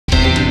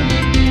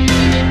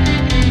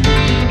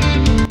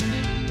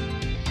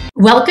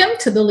Welcome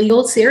to the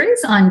legal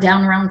series on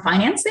Down Round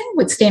Financing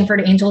with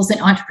Stanford Angels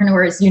and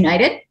Entrepreneurs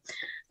United.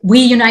 We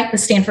unite the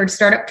Stanford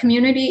startup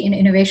community in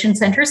innovation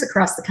centers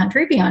across the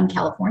country beyond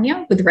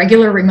California with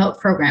regular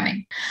remote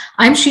programming.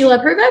 I'm Sheila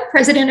Pruva,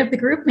 president of the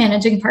group,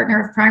 managing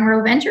partner of Prime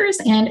Row Ventures,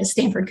 and a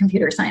Stanford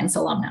computer science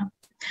alumna.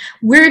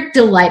 We're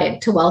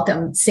delighted to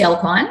welcome Sale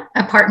Kwon,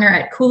 a partner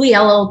at Cooley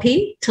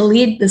LLP, to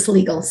lead this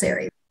legal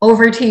series.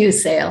 Over to you,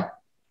 Sale.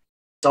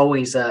 It's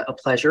always a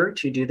pleasure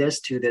to do this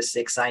to this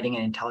exciting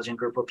and intelligent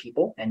group of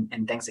people.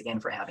 And thanks again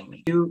for having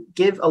me. To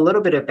give a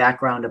little bit of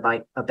background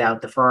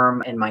about the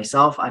firm and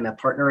myself, I'm a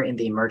partner in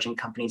the Emerging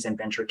Companies and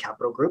Venture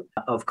Capital Group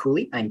of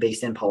Cooley. I'm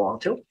based in Palo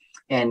Alto.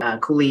 And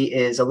Cooley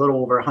is a little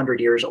over 100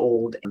 years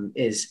old, and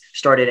is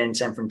started in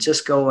San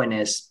Francisco and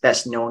is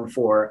best known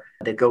for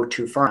the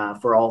go-to firm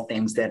for all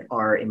things that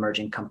are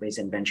emerging companies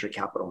and venture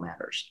capital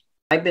matters.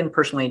 I've been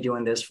personally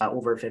doing this for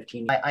over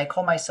 15 years. I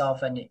call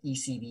myself an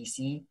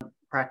ECVC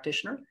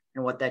practitioner.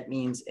 And what that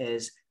means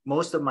is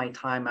most of my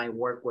time I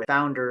work with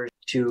founders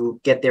to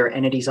get their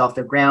entities off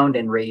the ground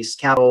and raise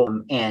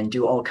capital and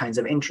do all kinds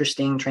of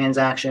interesting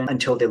transactions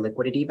until the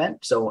liquidity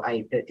event. So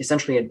I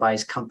essentially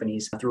advise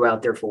companies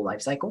throughout their full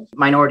life cycle.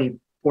 Minority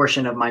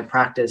portion of my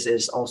practice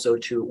is also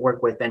to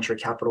work with venture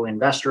capital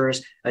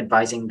investors,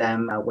 advising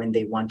them when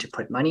they want to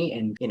put money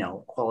in,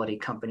 quality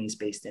companies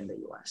based in the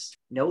US.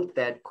 Note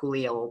that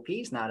Cooley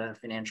LLP is not a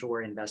financial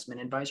or investment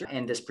advisor,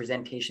 and this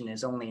presentation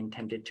is only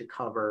intended to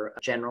cover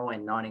a general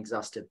and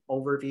non-exhaustive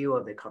overview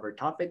of the covered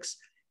topics,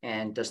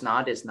 and is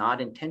not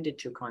intended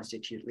to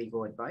constitute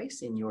legal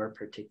advice in your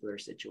particular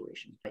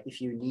situation. If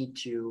you need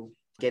to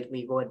get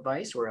legal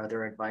advice or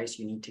other advice,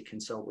 you need to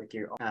consult with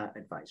your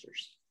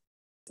advisors.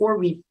 Before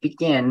we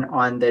begin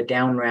on the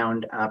down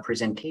round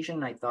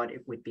presentation, I thought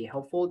it would be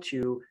helpful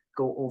to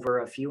go over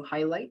a few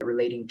highlights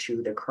relating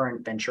to the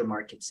current venture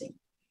market scene.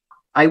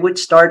 I would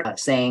start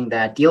saying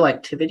that deal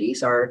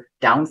activities are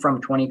down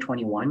from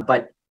 2021,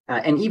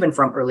 and even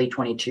from early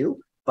 22,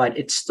 but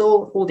it's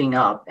still holding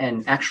up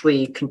and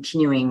actually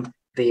continuing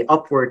the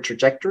upward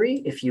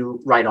trajectory if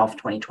you write off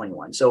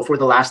 2021. So for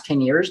the last 10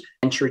 years,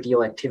 venture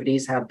deal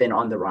activities have been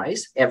on the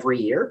rise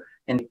every year.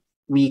 And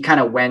we kind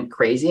of went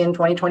crazy in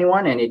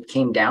 2021 and it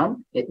came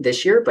down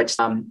this year, but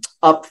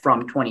up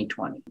from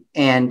 2020.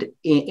 And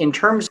in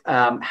terms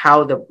of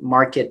how the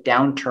market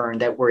downturn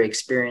that we're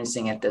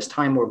experiencing at this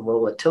time, where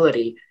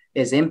volatility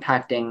is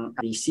impacting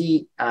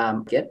VC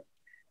market,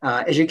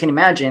 as you can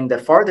imagine, the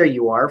farther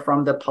you are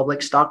from the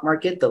public stock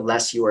market, the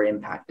less you are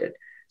impacted.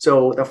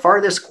 So the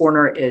farthest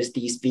corner is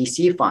these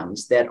VC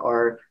funds that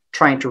are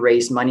trying to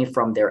raise money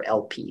from their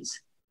LPs.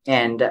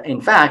 And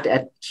in fact,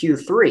 at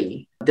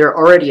Q3, they're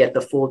already at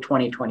the full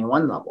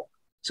 2021 level.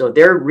 So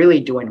they're really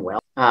doing well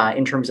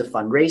in terms of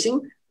fundraising.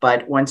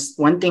 But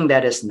one thing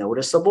that is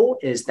noticeable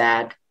is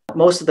that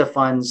most of the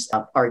funds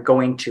are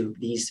going to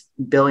these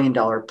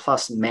billion-dollar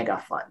plus mega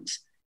funds.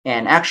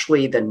 And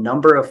actually, the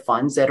number of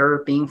funds that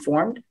are being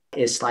formed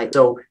is slight.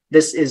 So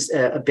this is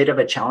a bit of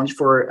a challenge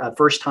for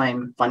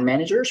first-time fund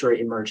managers or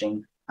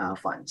emerging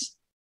funds.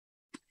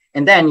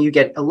 And then you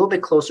get a little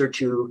bit closer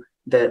to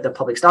the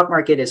public stock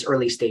market is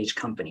early stage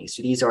companies.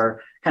 So these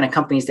are kind of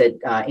companies that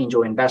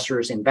angel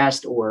investors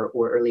invest or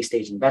early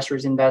stage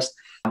investors invest.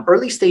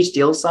 Early stage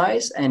deal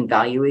size and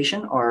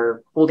valuation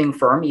are holding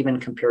firm even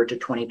compared to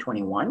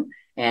 2021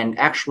 and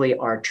actually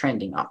are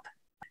trending up.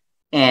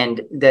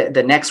 And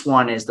the next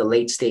one is the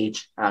late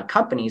stage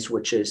companies,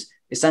 which is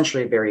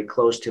essentially very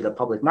close to the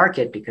public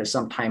market because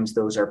sometimes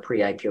those are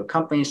pre-IPO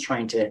companies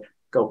trying to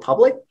go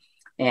public,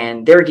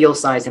 and their deal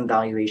size and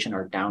valuation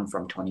are down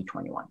from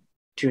 2021.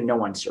 To no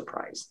one's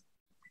surprise.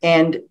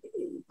 And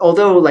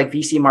although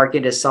VC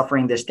market is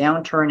suffering this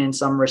downturn in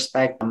some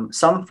respect,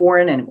 some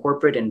foreign and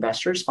corporate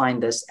investors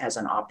find this as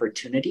an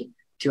opportunity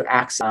to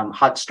access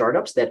hot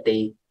startups that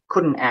they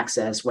couldn't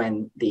access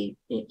when the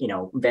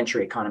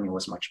venture economy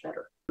was much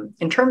better.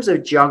 In terms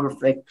of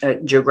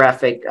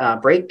geographic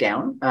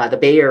breakdown, the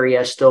Bay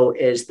Area still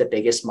is the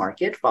biggest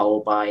market,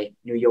 followed by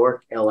New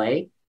York, LA,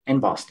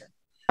 and Boston.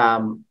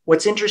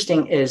 What's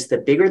interesting is the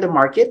bigger the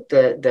market,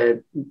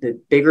 the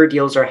bigger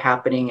deals are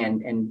happening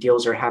and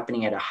deals are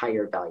happening at a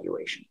higher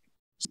valuation.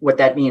 What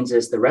that means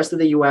is the rest of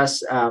the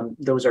US,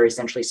 those are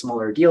essentially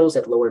smaller deals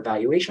at lower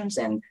valuations,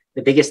 and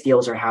the biggest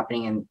deals are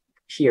happening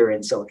here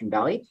in Silicon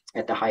Valley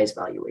at the highest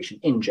valuation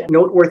in general.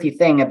 Noteworthy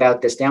thing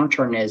about this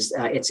downturn is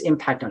its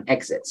impact on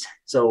exits.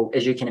 So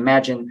as you can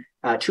imagine,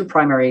 two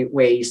primary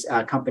ways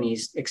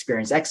companies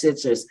experience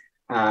exits is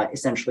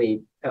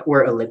essentially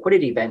where a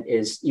liquidity event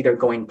is either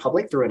going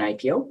public through an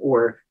IPO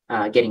or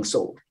getting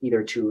sold,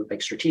 either to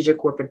strategic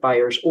corporate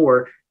buyers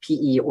or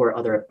PE or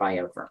other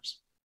buyout firms.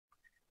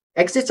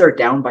 Exits are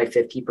down by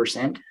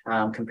 50%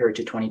 compared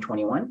to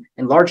 2021,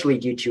 and largely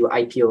due to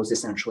IPOs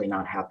essentially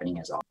not happening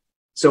as often.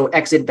 So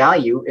exit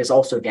value is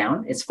also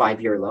down. It's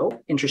 5-year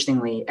low.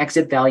 Interestingly,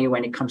 exit value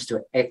when it comes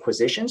to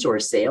acquisitions or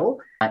a sale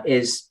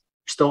is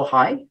still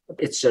high.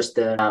 It's just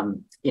the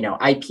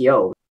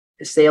IPO.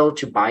 Sale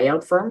to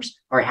buyout firms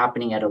are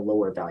happening at a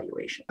lower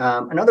valuation.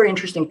 Another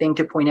interesting thing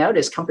to point out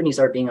is companies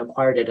are being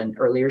acquired at an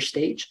earlier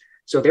stage.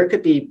 So there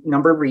could be a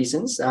number of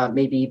reasons.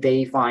 Maybe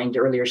they find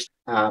earlier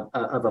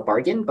of a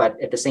bargain,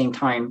 but at the same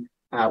time,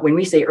 when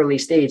we say early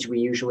stage, we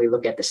usually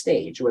look at the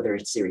stage, whether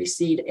it's Series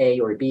Seed, A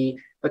or B.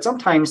 But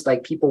sometimes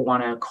like people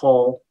want to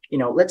call,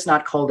 let's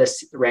not call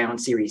this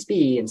round Series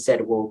B.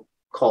 Instead, we'll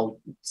call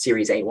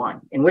Series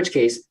A1, in which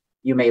case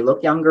you may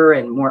look younger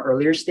and more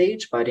earlier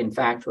stage, but in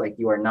fact, like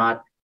you are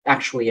not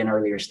actually an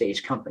earlier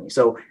stage company.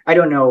 So I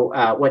don't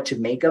know what to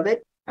make of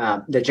it.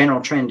 The general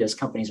trend is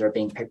companies are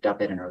being picked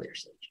up at an earlier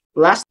stage.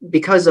 Last,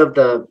 because of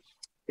the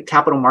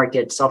capital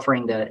market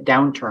suffering the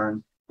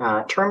downturn,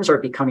 terms are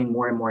becoming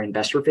more and more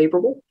investor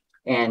favorable.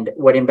 And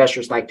what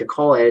investors like to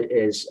call it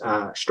is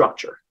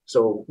structure.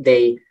 So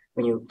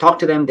when you talk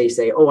to them, they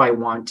say, oh, I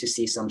want to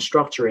see some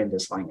structure in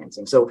this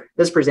financing. So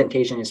this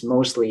presentation is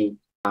mostly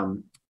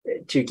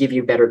to give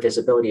you better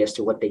visibility as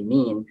to what they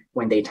mean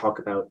when they talk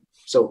about,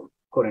 so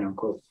quote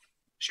unquote,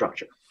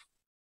 structure.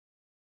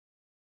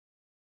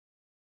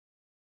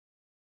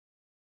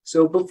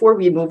 So before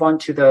we move on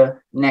to the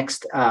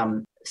next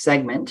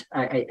segment,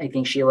 I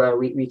think, Sheila,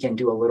 we can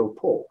do a little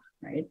poll,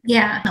 right?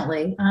 Yeah,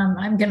 definitely.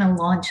 I'm going to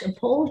launch a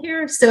poll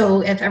here.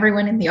 So if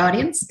everyone in the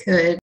audience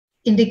could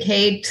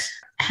indicate,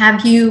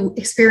 have you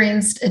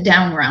experienced a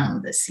down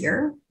round this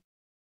year?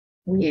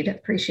 We'd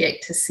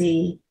appreciate to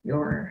see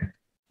your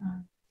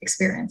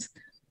experience.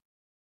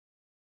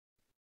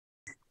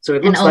 So it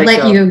and looks I'll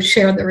like, let you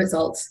share the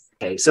results.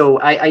 Okay,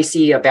 so I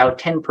see about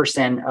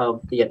 10%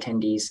 of the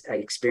attendees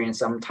experience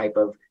some type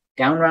of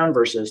down round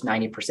versus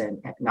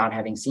 90% not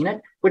having seen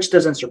it, which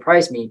doesn't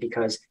surprise me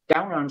because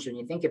down rounds, when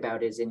you think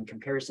about it, is in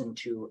comparison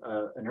to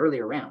an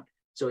earlier round.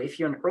 So if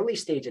you're an early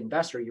stage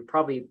investor, you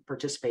probably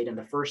participate in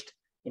the first,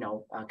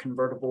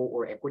 convertible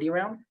or equity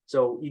round.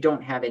 So you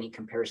don't have any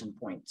comparison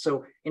point.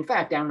 So in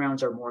fact, down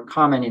rounds are more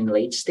common in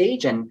late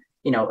stage and,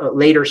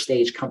 later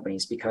stage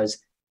companies because,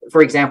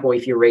 for example,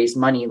 if you raised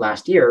money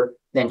last year,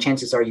 then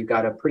chances are you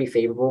got a pretty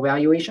favorable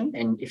valuation.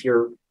 And if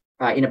you're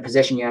in a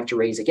position you have to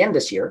raise again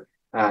this year,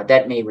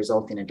 that may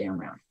result in a down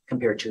round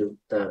compared to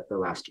the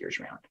last year's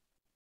round.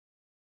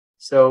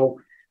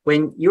 So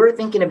when you're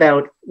thinking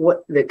about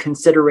what the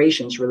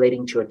considerations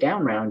relating to a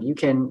down round, you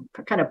can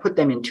kind of put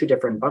them in two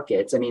different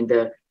buckets. I mean,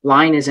 the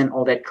line isn't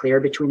all that clear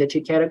between the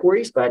two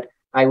categories, but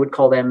I would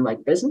call them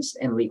like business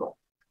and legal.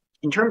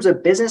 In terms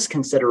of business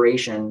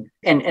consideration,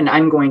 and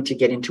I'm going to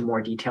get into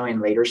more detail in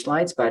later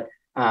slides, but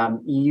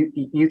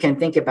you can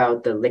think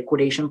about the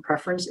liquidation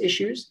preference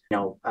issues,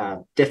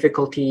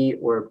 difficulty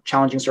or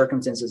challenging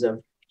circumstances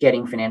of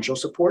getting financial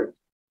support,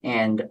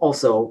 and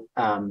also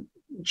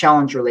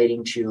challenge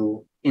relating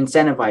to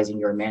incentivizing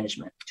your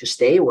management to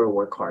stay or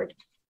work hard.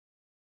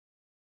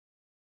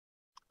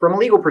 From a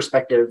legal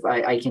perspective,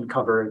 I can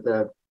cover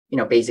the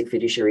basic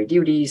fiduciary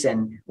duties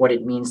and what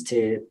it means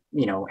to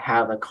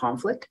have a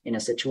conflict in a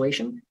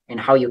situation and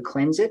how you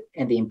cleanse it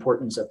and the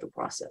importance of the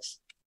process.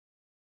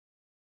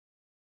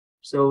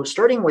 So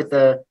starting with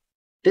the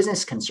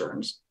business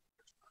concerns,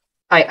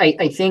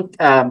 I think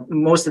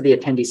most of the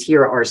attendees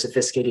here are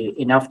sophisticated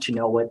enough to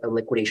know what a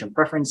liquidation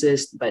preference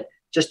is, but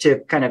just to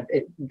kind of,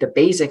 the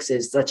basics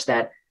is such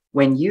that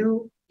when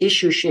you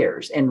issue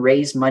shares and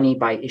raise money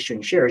by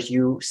issuing shares,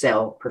 you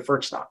sell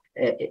preferred stock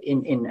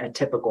in a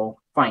typical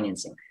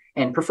financing.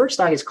 And preferred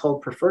stock is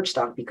called preferred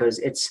stock because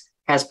it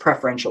has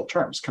preferential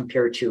terms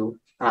compared to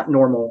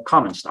normal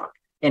common stock.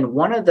 And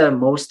one of the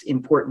most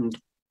important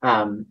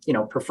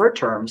preferred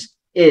terms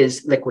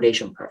is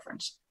liquidation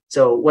preference.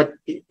 So what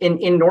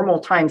in normal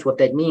times, what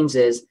that means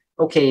is,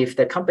 okay, if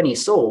the company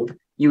is sold,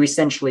 you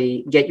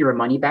essentially get your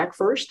money back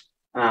first,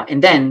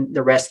 and then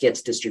the rest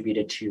gets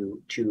distributed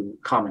to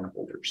common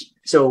holders.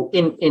 So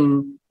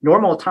in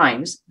normal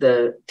times,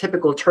 the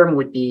typical term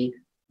would be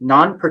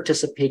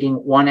non-participating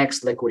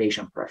 1x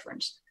liquidation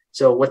preference.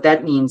 So what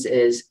that means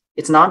is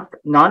it's not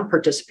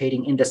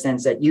non-participating in the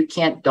sense that you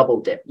can't double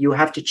dip. You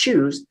have to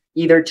choose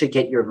either to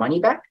get your money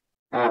back,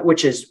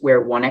 which is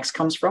where 1x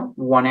comes from,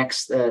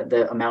 1x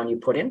the amount you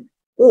put in,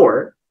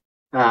 or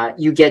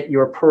you get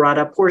your pro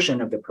rata portion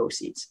of the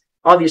proceeds.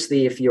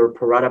 Obviously, if your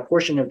pro rata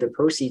portion of the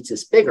proceeds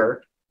is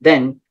bigger,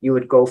 then you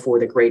would go for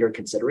the greater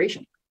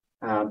consideration.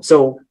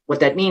 So what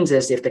that means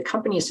is if the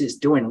company is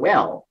doing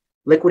well,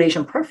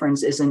 liquidation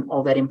preference isn't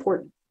all that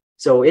important.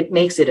 So it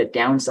makes it a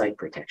downside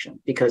protection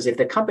because if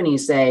the company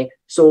is, say,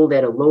 sold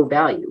at a low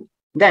value,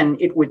 then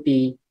it would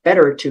be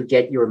better to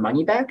get your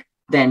money back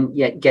than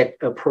yet get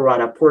a pro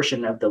rata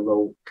portion of the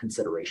low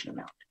consideration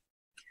amount.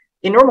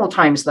 In normal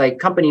times, like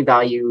company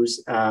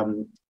values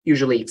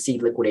usually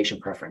exceed liquidation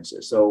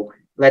preferences. So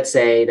let's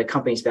say the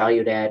company's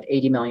valued at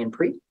 80 million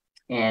pre,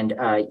 and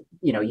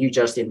you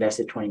just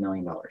invested $20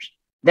 million.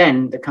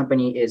 Then the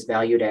company is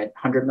valued at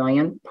 100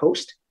 million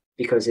post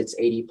because it's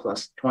 80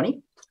 plus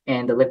 20,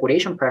 and the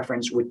liquidation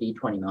preference would be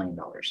 $20 million.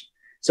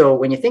 So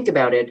when you think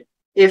about it,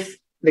 if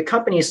the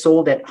company is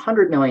sold at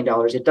 $100 million,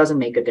 it doesn't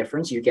make a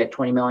difference. You get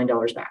 $20 million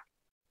back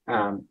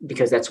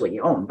because that's what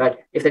you own. But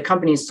if the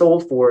company is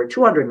sold for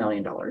 $200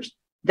 million,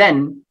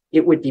 then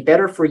it would be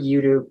better for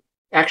you to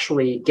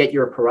actually get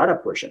your pro rata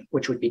portion,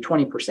 which would be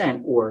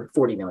 20% or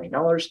 $40 million,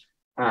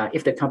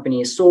 if the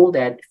company is sold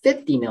at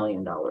 $50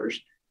 million,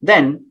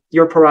 then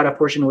your pro rata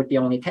portion would be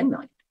only 10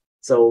 million.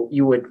 So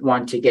you would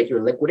want to get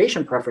your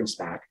liquidation preference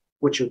back,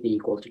 which would be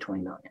equal to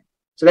 20 million.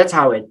 So that's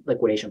how a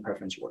liquidation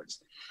preference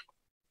works.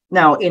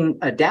 Now, in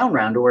a down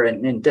round or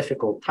in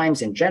difficult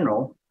times in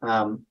general,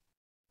 the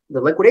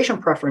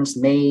liquidation preference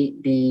may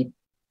be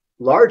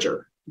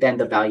larger than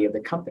the value of the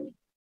company.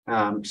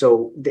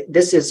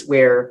 This is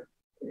where,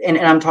 and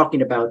I'm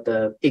talking about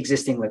the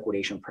existing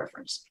liquidation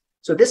preference.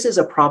 So this is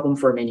a problem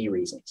for many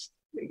reasons.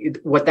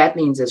 What that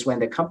means is when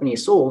the company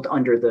is sold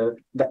under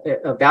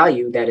a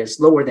value that is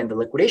lower than the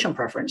liquidation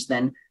preference,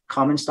 then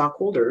common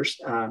stockholders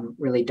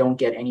really don't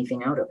get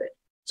anything out of it.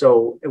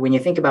 So when you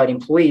think about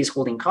employees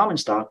holding common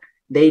stock,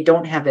 they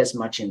don't have as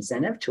much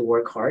incentive to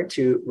work hard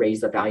to raise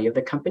the value of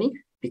the company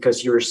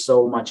because you're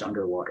so much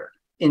underwater.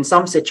 In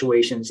some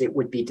situations, it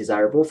would be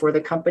desirable for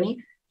the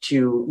company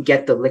to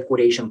get the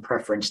liquidation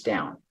preference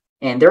down.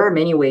 And there are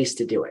many ways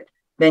to do it.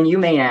 Then you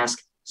may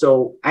ask,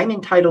 so I'm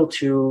entitled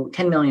to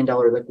 $10 million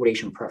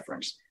liquidation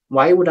preference.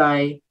 Why would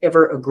I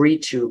ever agree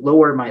to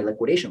lower my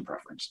liquidation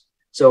preference?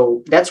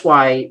 So that's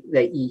why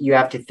that you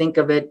have to think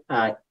of it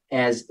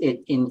as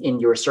in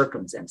your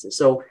circumstances.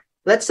 So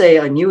let's say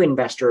a new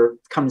investor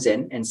comes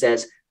in and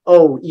says,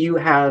 oh, you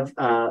have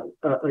a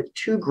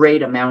too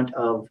great amount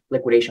of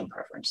liquidation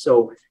preference.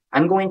 So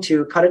I'm going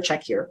to cut a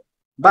check here,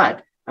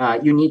 but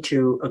you need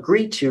to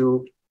agree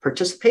to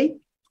participate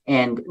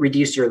and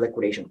reduce your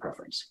liquidation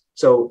preference.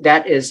 So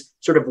that is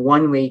sort of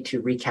one way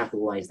to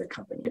recapitalize the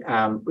company.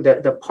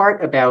 The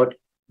part about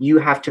you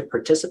have to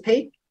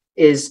participate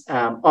is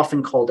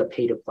often called a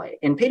pay to play.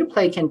 And pay to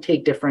play can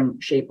take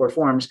different shape or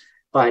forms,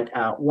 but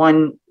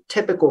one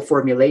typical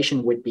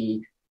formulation would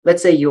be,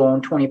 let's say you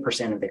own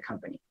 20% of the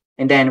company,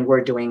 and then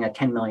we're doing a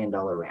 $10 million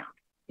round.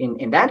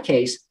 In that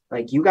case,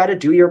 like you got to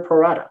do your pro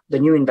rata, the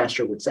new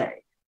investor would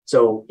say.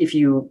 So if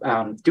you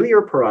do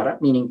your pro rata,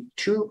 meaning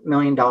 $2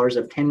 million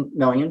of 10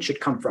 million should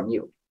come from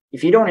you.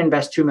 If you don't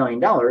invest $2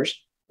 million,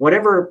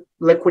 whatever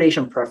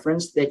liquidation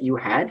preference that you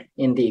had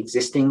in the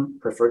existing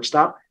preferred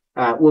stock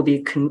will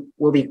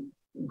be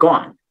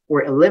gone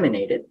or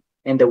eliminated.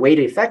 And the way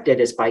to effect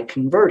it is by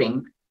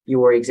converting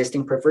your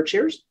existing preferred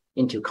shares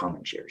into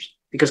common shares,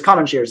 because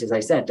common shares, as I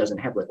said, doesn't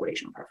have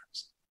liquidation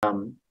preference.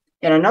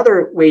 And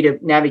another way to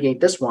navigate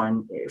this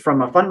one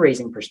from a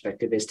fundraising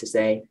perspective is to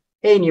say,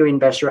 hey, new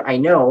investor, I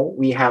know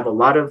we have a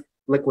lot of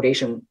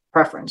liquidation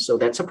preference, so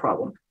that's a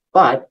problem,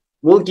 but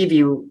we'll give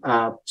you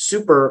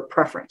super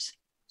preference.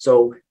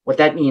 So what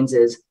that means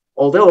is,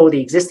 although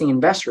the existing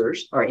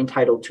investors are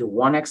entitled to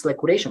 1x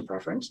liquidation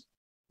preference,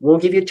 we'll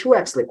give you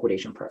 2x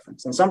liquidation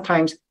preference. And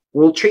sometimes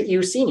we'll treat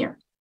you senior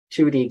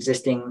to the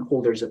existing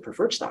holders of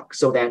preferred stock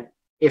so that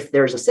if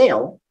there's a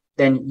sale,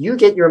 then you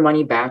get your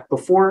money back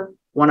before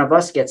one of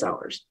us gets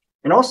ours.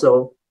 And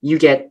also you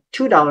get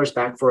 $2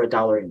 back for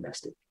 $1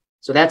 invested.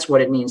 So that's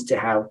what it means to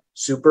have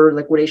super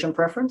liquidation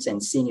preference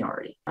and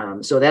seniority.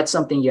 So that's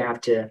something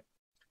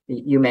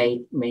you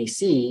may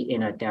see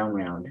in a down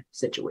round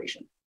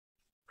situation.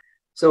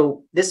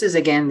 So this is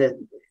again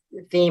the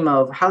theme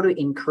of how to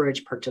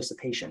encourage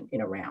participation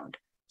in a round.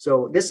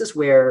 So this is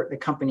where the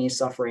company is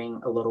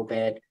suffering a little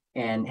bit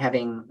and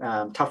having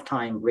tough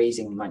time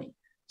raising money.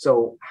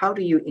 So how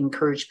do you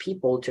encourage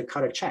people to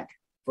cut a check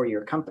for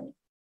your company?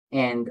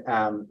 And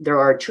there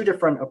are two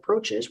different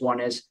approaches. One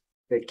is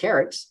the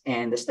carrots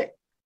and the stick.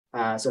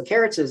 So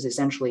carrots is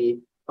essentially,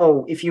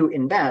 oh, if you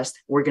invest,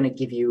 we're going to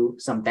give you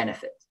some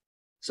benefit.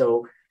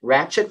 So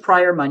ratchet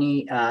prior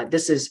money,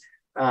 this is,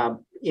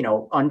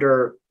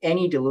 under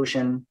any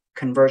dilution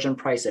conversion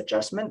price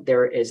adjustment,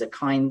 there is a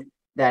kind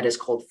that is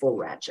called full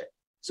ratchet.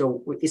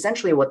 So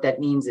essentially what that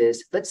means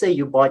is, let's say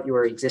you bought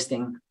your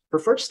existing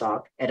preferred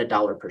stock at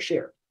 $1 per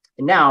share.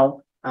 And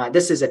now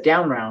this is a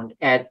down round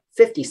at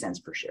 50 cents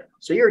per share.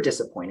 So you're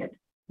disappointed.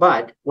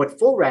 But what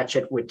full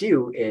ratchet would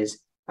do is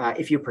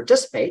if you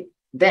participate,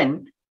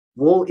 then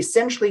we'll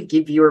essentially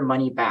give your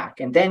money back.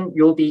 And then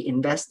you'll be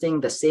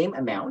investing the same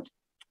amount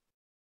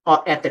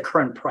at the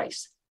current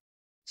price.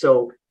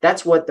 So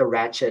that's what the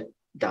ratchet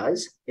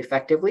does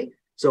effectively.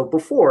 So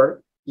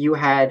before you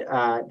had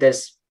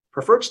this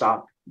preferred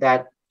stock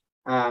that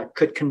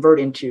could convert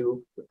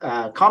into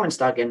common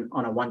stock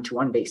on a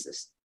one-to-one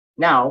basis.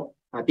 Now,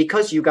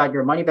 because you got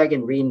your money back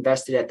and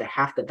reinvested at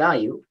half the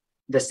value,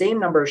 the same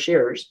number of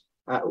shares,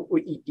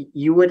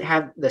 you would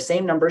have the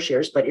same number of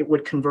shares, but it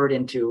would convert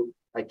into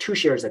like 2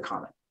 shares of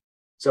common.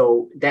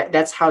 So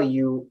that's how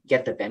you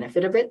get the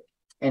benefit of it.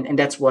 And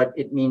that's what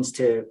it means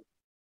to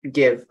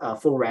give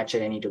full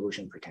ratchet any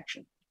dilution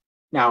protection.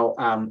 Now,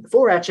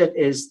 full ratchet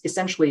is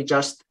essentially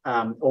just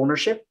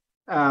ownership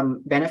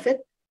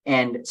benefit,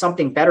 and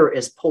something better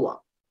is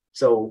pull-up.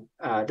 So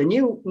the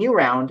new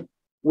round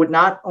would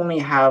not only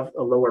have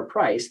a lower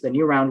price, the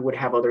new round would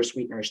have other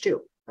sweeteners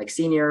too, like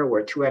senior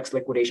or 2x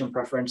liquidation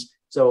preference.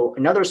 So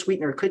another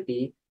sweetener could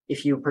be,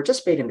 if you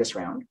participate in this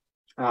round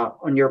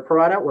on your pro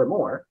rata or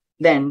more,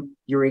 then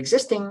your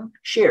existing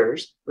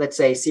shares, let's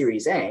say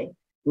Series A,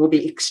 will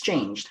be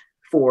exchanged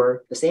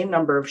for the same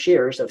number of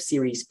shares of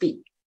Series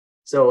B.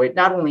 So it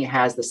not only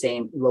has the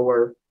same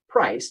lower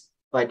price,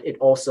 but it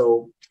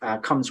also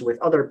comes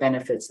with other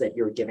benefits that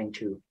you're giving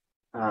to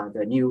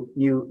the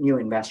new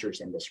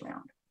investors in this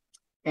round.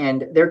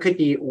 And there could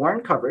be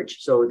warrant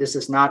coverage. So this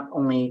is not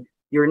only,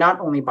 you're not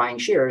only buying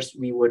shares,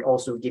 we would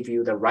also give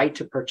you the right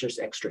to purchase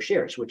extra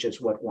shares, which is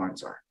what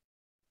warrants are.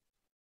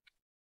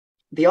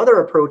 The other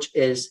approach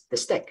is the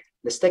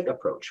stick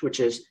approach, which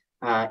is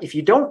if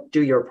you don't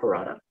do your pro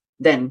rata,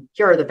 then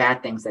here are the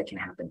bad things that can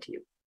happen to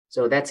you.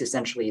 So that's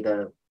essentially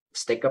the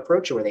stick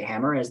approach, or the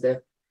hammer as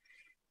the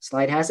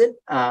slide has it.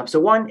 So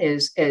one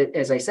is,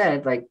 as I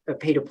said, like a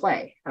pay to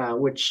play,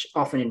 which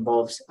often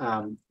involves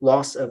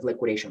loss of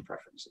liquidation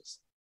preferences.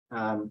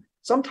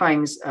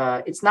 Sometimes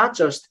it's not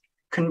just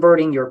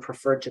converting your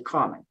preferred to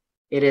common.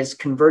 It is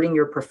converting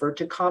your preferred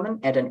to common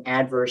at an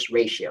adverse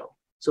ratio.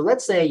 So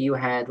let's say you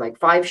had like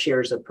 5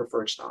 shares of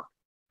preferred stock.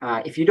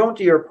 If you don't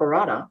do your pro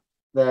rata,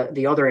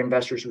 the other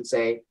investors would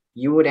say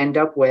you would end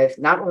up with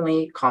not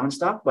only common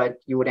stock, but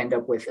you would end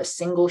up with a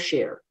single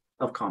share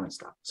of common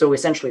stock. So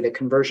essentially the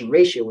conversion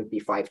ratio would be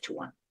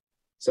 5-to-1.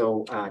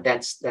 So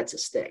that's a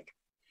stick.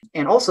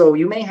 And also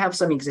you may have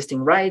some existing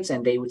rights,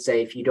 and they would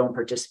say if you don't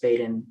participate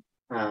in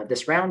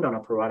this round on a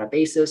pro rata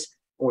basis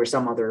or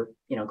some other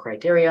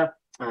criteria,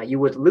 you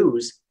would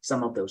lose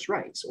some of those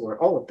rights or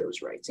all of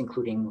those rights,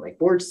 including like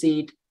board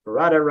seat, pro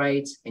rata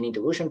rights, any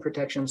dilution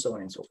protection, so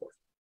on and so forth.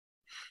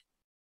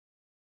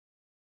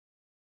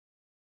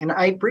 And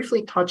I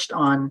briefly touched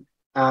on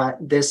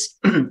this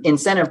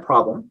incentive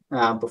problem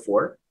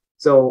before.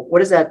 So what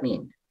does that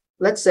mean?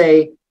 Let's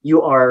say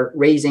you are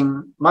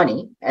raising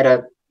money at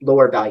a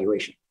lower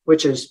valuation,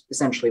 which is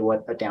essentially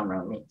what a down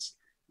round means.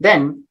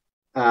 Then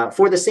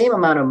for the same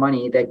amount of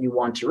money that you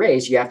want to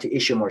raise, you have to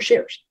issue more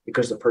shares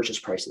because the purchase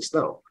price is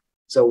low.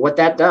 So what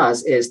that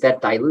does is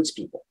that dilutes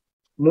people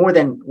more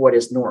than what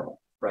is normal,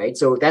 right?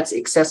 So that's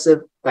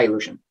excessive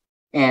dilution.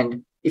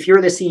 And if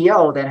you're the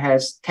CEO that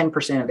has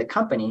 10% of the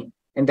company,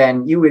 and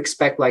then you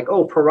expect like,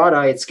 oh, pro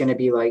rata, it's going to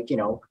be like,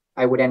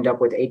 I would end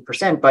up with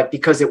 8%, but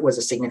because it was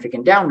a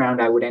significant down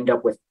round, I would end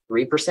up with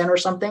 3% or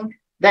something,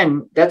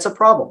 then that's a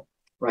problem,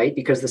 right?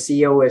 Because the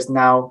CEO is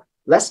now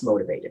less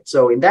motivated.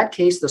 So in that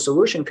case, the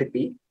solution could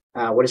be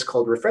what is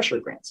called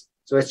refresher grants.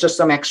 So it's just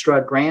some extra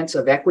grants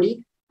of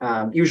equity,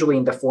 usually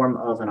in the form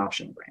of an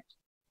option grant.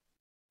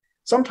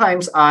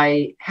 Sometimes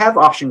I have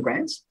option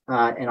grants,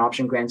 and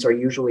option grants are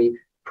usually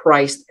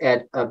priced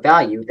at a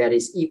value that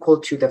is equal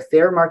to the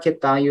fair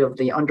market value of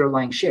the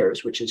underlying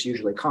shares, which is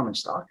usually common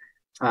stock,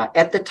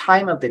 at the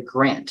time of the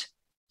grant.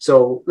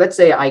 So let's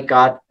say I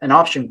got an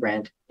option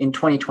grant in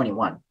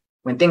 2021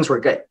 when things were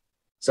good.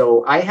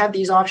 So I have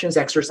these options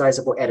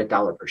exercisable at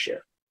 $1 per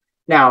share.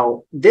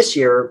 Now, this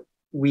year,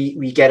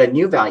 we get a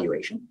new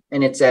valuation,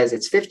 and it says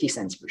it's 50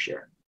 cents per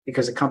share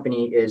because the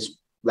company is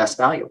less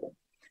valuable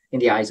in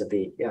the eyes of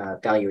the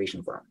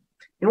valuation firm.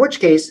 In which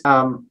case,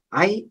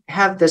 I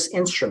have this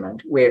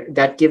instrument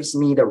that gives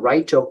me the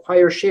right to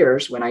acquire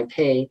shares when I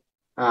pay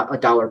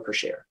 $1 per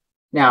share.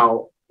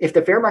 Now, if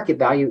the fair market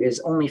value is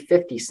only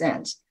 50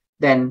 cents,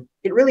 then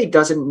it really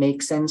doesn't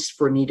make sense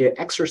for me to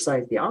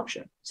exercise the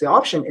option. So the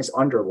option is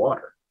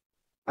underwater.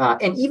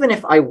 And even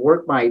if I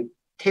work my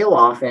tail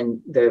off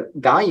and the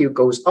value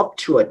goes up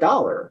to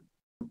 $1,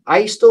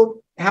 I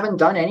still haven't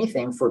done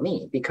anything for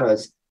me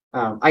because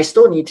I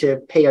still need to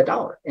pay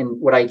 $1. And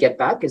what I get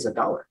back is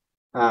 $1.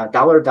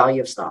 Dollar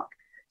value of stock.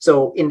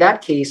 So in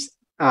that case,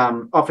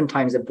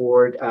 oftentimes the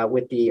board,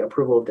 with the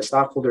approval of the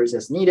stockholders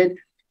as needed,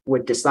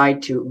 would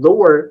decide to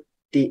lower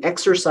the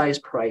exercise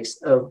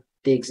price of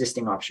the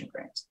existing option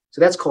grants.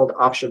 So that's called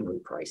option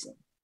repricing.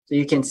 So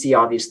you can see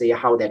obviously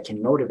how that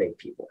can motivate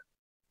people.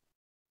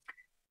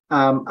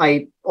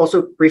 I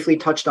also briefly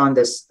touched on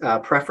this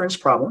preference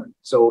problem.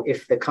 So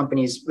if the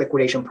company's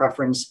liquidation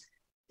preference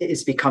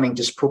is becoming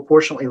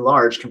disproportionately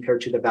large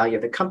compared to the value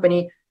of the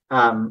company,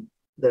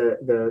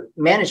 the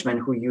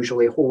management who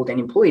usually hold and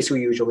employees who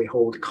usually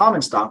hold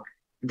common stock,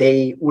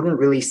 they wouldn't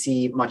really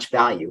see much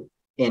value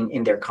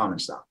in their common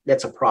stock.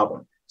 That's a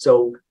problem.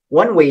 So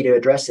one way to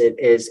address it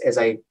is, as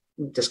I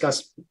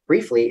discussed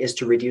briefly, is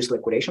to reduce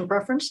liquidation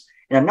preference.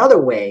 And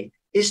another way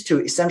is to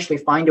essentially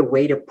find a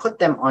way to put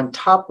them on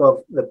top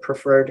of the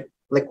preferred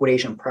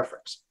liquidation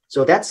preference.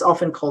 So that's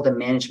often called a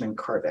management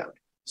carve-out.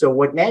 So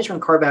what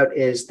management carve-out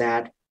is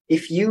that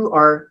if you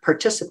are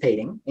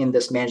participating in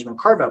this management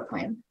carve-out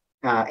plan,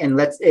 and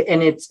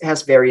it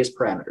has various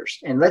parameters.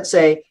 And let's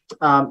say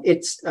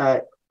it's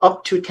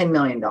up to $10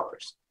 million,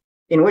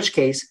 in which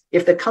case,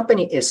 if the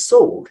company is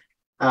sold,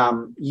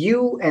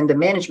 you and the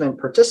management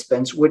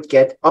participants would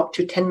get up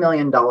to $10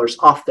 million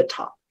off the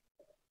top.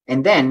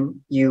 And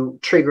then you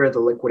trigger the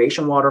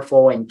liquidation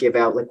waterfall and give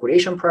out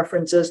liquidation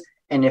preferences.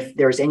 And if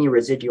there's any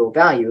residual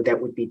value, that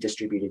would be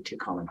distributed to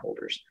common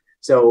holders.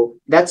 So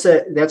that's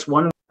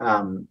one.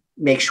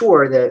 Make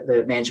sure that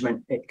the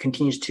management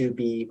continues to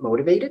be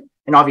motivated.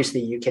 And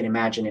obviously, you can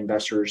imagine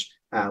investors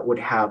would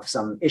have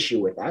some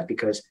issue with that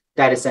because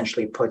that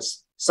essentially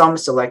puts some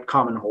select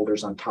common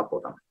holders on top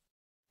of them.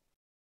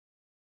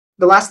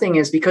 the last thing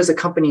is because the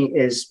company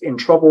is in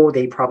trouble,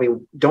 they probably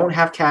don't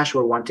have cash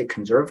or want to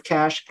conserve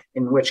cash,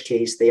 in which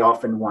case they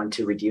often want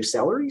to reduce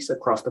salaries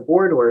across the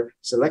board or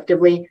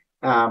selectively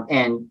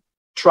and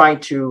try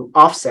to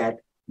offset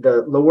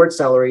the lowered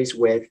salaries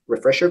with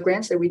refresher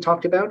grants that we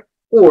talked about,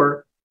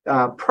 or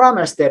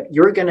promise that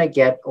you're going to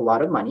get a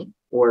lot of money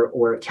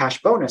or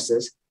cash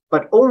bonuses,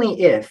 but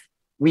only if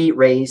we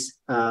raise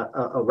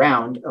a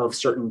round of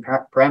certain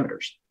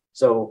parameters.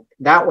 So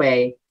that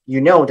way,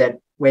 you know that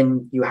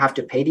when you have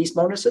to pay these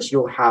bonuses,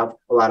 you'll have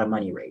a lot of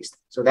money raised.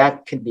 So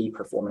that could be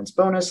performance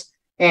bonus.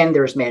 And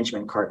there's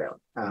management carve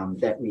out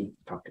that we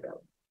talked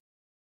about.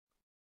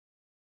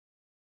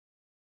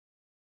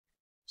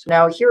 So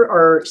now here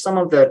are some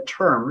of the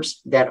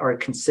terms that are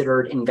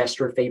considered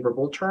investor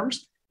favorable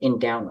terms in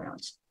down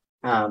rounds.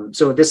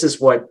 So this is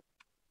what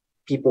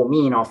people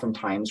mean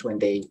oftentimes when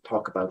they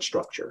talk about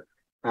structure.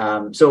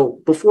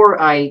 So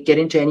before I get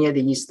into any of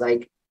these,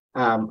 like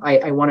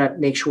I want to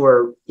make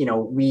sure,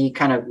 we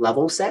kind of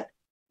level set,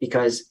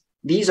 because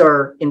these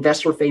are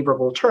investor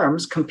favorable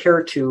terms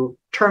compared to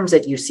terms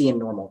that you see in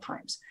normal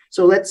times.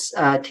 So let's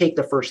take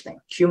the first thing,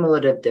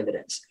 cumulative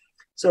dividends.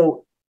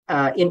 So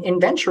in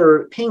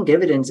venture, paying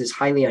dividends is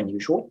highly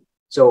unusual.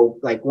 So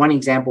like one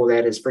example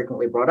that is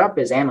frequently brought up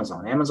is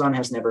Amazon. Amazon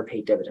has never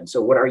paid dividends.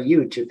 So what are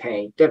you to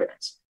pay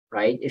dividends,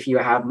 right? If you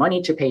have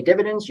money to pay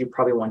dividends, you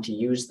probably want to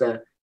use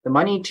the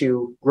money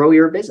to grow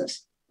your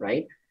business,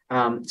 right?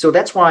 So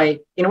that's why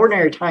in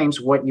ordinary times,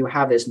 what you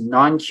have is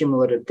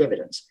non-cumulative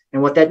dividends.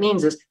 And what that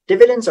means is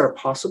dividends are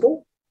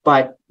possible,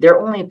 but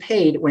they're only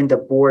paid when the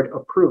board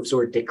approves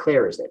or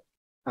declares it.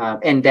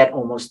 And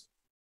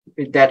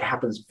that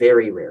happens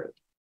very rarely.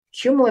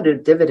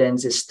 Cumulative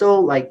dividends is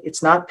still like,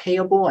 it's not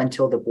payable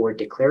until the board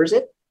declares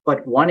it.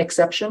 But one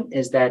exception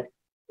is that,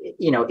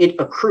 it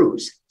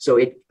accrues. So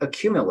it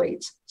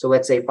accumulates. So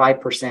let's say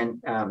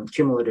 5%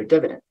 cumulative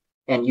dividend,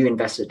 and you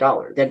invest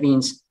 $1. That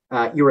means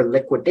your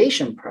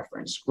liquidation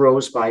preference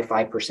grows by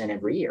 5%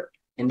 every year.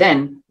 And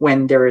then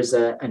when there is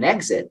an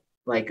exit,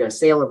 like a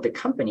sale of the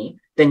company,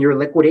 then your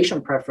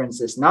liquidation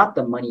preference is not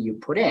the money you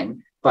put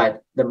in,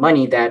 but the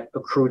money that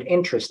accrued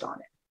interest on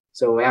it.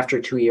 So after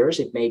 2 years,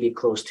 it may be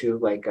close to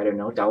like, I don't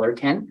know,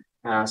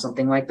 $1.10,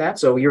 something like that.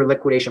 So your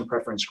liquidation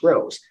preference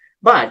grows.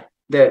 But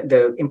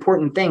the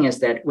important thing is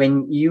that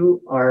when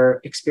you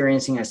are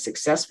experiencing a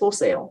successful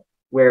sale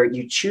where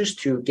you choose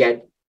to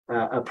get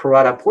a pro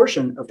rata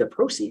portion of the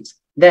proceeds,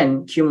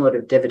 then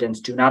cumulative dividends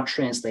do not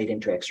translate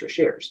into extra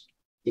shares,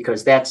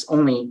 because that's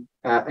only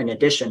an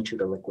addition to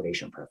the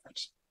liquidation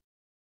preference.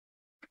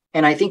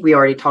 And I think we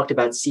already talked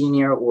about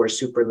senior or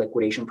super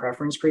liquidation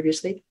preference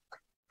previously.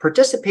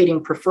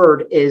 Participating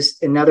preferred is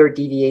another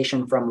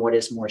deviation from what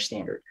is more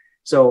standard.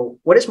 So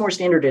what is more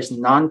standard is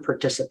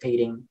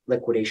non-participating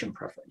liquidation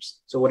preference.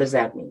 So what does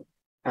that mean?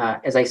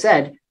 As I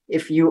said,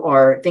 if you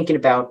are thinking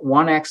about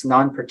 1x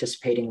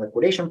non-participating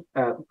liquidation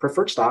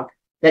preferred stock,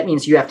 that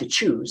means you have to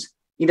choose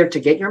either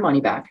to get your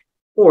money back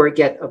or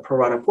get a pro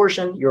rata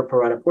portion, your pro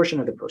rata portion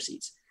of the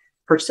proceeds.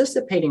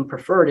 Participating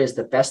preferred is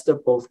the best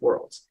of both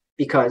worlds,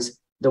 because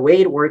the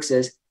way it works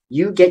is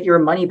you get your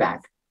money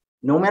back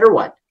no matter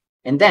what.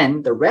 And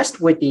then the rest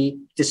would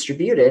be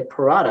distributed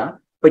pro rata,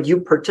 but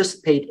you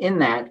participate in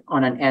that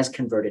on an as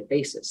converted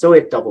basis. So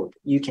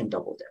you can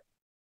double dip.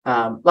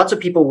 Lots of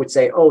people would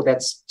say, oh,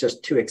 that's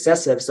just too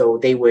excessive. So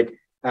they would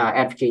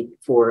advocate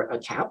for a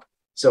cap.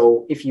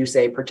 So if you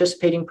say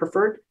participating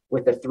preferred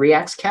with a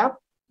 3x cap,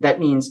 that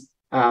means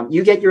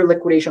you get your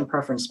liquidation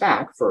preference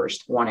back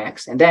first,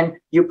 1x, and then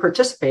you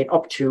participate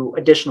up to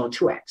additional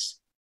 2x.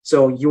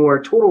 So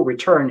your total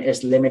return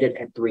is limited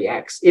at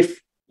 3x if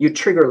you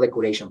trigger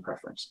liquidation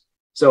preference.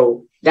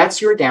 So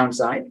that's your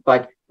downside.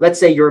 But let's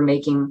say you're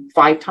making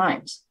 5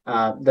 times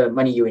the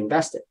money you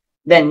invested.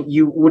 Then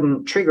you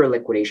wouldn't trigger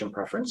liquidation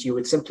preference. You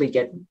would simply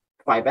get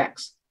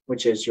 5x,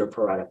 which is your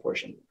pro rata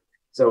portion.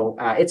 So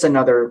it's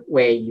another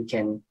way you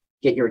can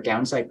get your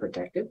downside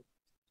protected.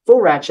 Full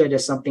ratchet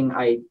is something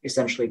I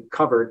essentially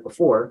covered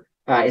before.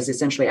 Is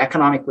essentially,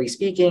 economically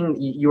speaking,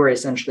 you are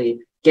essentially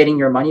getting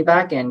your money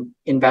back and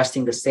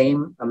investing the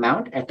same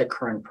amount at the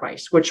current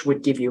price, which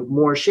would give you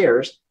more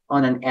shares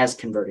on an as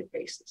converted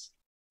basis.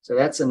 So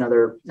that's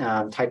another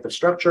type of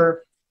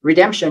structure.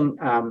 Redemption,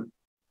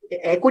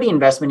 equity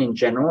investment in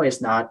general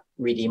is not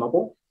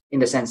redeemable, in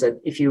the sense that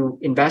if you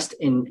invest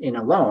in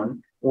a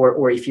loan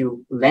or if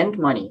you lend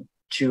money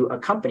to a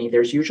company,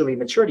 there's usually a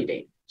maturity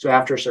date. So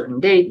after a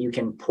certain date, you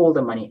can pull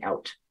the money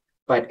out.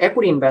 But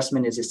equity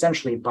investment is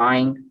essentially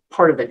buying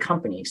part of the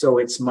company. So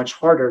it's much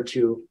harder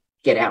to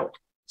get out.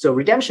 So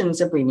redemption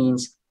simply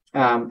means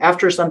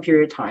after some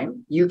period of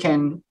time, you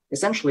can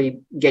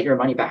essentially get your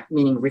money back,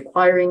 meaning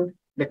requiring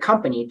the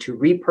company to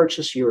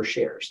repurchase your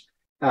shares.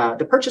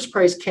 The purchase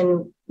price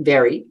can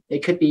vary.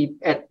 It could be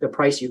at the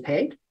price you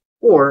paid,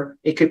 or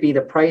it could be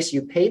the price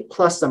you paid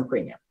plus some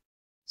premium.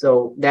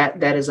 So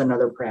that is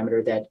another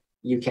parameter that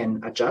you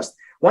can adjust.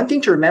 One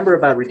thing to remember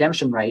about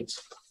redemption rights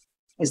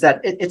is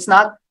that it's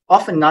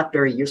often not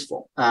very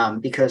useful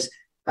because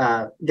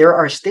there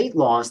are state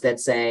laws that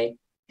say,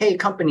 hey,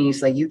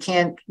 companies, like you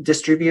can't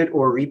distribute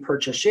or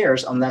repurchase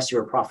shares unless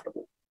you're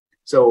profitable.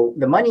 So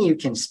the money you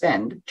can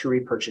spend to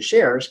repurchase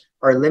shares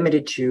are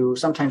limited to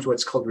sometimes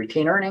what's called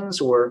retained earnings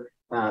or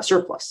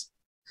surplus.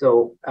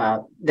 So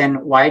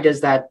then why does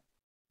that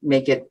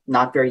make it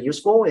not very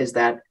useful? Is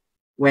that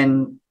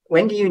when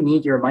do you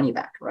need your money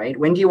back, right?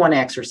 When do you want to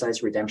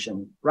exercise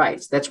redemption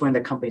rights? That's when the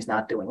company's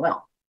not doing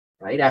well,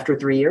 right? After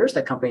 3 years,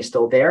 the company's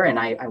still there and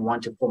I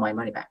want to pull my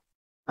money back.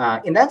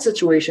 In that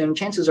situation,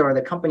 chances are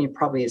the company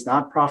probably is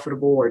not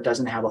profitable or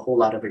doesn't have a whole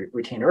lot of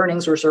retained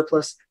earnings or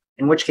surplus,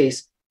 in which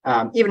case,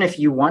 even if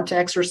you want to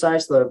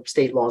exercise, the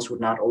state laws would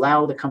not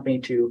allow the company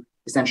to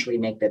essentially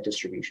make that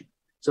distribution.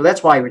 So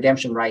that's why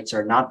redemption rights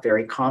are not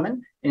very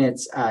common, and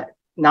it's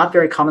not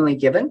very commonly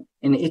given,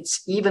 and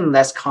it's even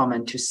less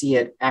common to see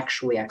it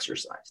actually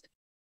exercised.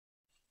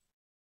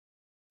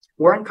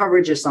 Warrant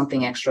coverage is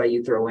something extra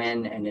you throw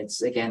in, and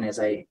it's, again, as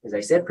I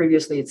said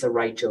previously, it's a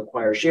right to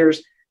acquire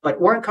shares, but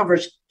warrant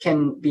coverage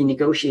can be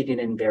negotiated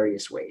in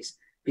various ways.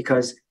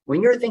 Because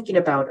when you're thinking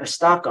about a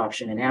stock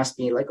option and ask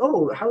me like,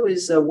 oh, how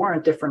is a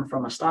warrant different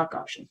from a stock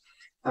option?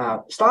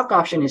 Stock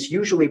option is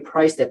usually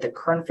priced at the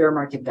current fair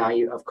market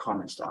value of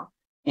common stock.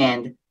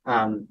 And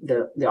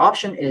the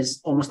option is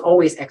almost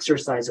always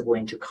exercisable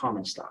into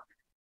common stock.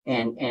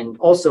 And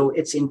also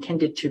it's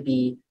intended to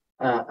be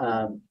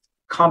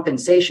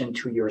compensation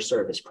to your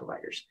service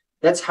providers.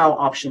 That's how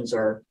options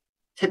are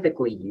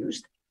typically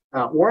used.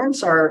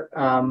 Warrants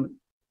are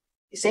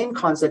same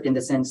concept in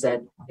the sense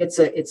that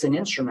it's an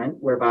instrument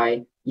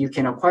whereby you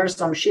can acquire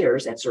some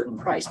shares at certain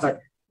price,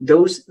 but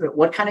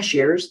what kind of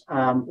shares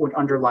would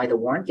underlie the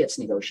warrant gets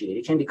negotiated.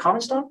 It can be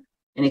common stock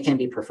and it can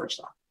be preferred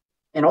stock.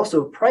 And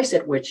also price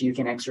at which you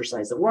can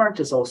exercise the warrant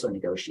is also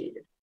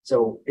negotiated.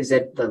 So is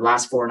it the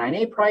last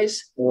 498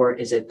 price or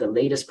is it the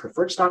latest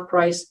preferred stock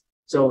price?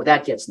 So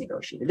that gets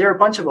negotiated. There are a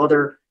bunch of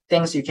other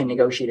things you can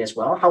negotiate as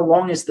well. How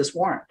long is this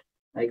warrant?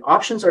 Like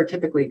options are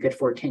typically good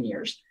for 10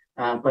 years.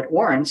 But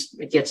warrants,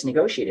 it gets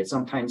negotiated.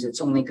 Sometimes it's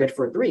only good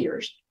for 3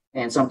 years,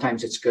 and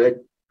sometimes it's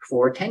good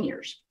for 10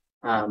 years.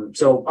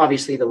 So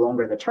obviously, the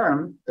longer the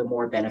term, the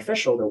more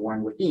beneficial the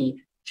warrant would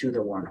be to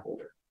the warrant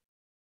holder.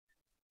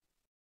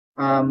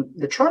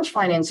 The tranche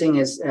financing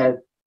is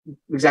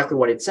exactly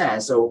what it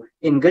says. So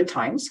in good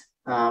times,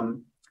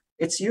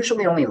 it's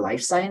usually only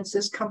life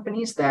sciences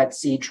companies that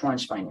see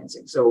tranche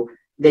financing. So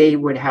they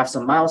would have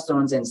some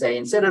milestones and say,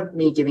 instead of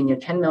me giving you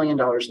 $10 million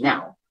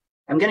now,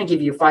 I'm going to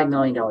give you $5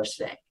 million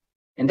today.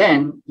 And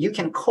then you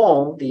can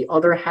call the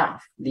other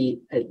half, the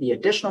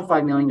additional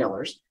 $5 million,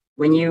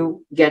 when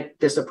you get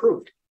this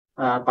approved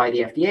by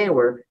the FDA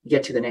or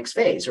get to the next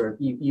phase or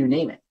you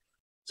name it.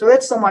 So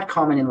that's somewhat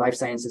common in life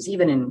sciences,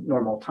 even in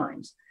normal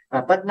times,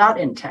 but not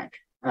in tech.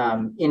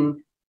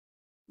 In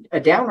a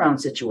down round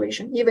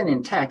situation, even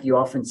in tech, you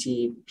often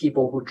see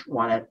people who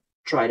want to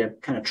try to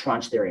kind of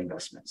tranche their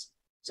investments.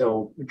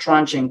 So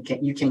tranching,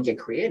 you can get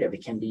creative.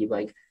 It can be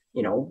like,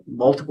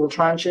 multiple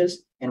tranches,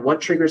 and what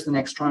triggers the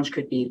next tranche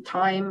could be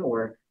time,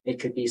 or it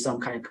could be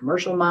some kind of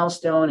commercial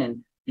milestone,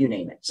 and you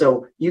name it.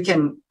 So you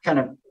can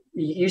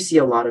you see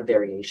a lot of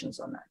variations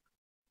on that.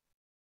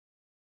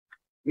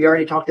 We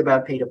already talked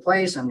about pay to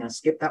play, so I'm going to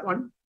skip that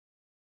one.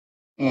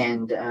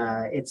 And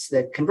it's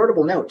the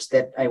convertible notes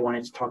that I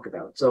wanted to talk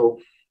about. So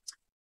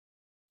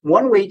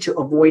one way to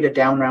avoid a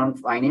down round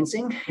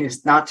financing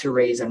is not to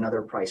raise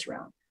another price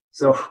round.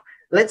 So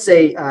let's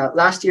say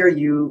last year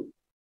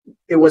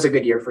it was a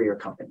good year for your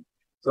company.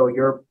 So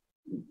your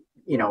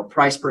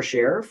price per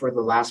share for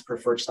the last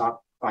preferred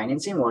stock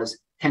financing was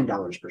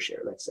 $10 per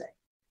share, let's say.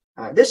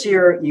 This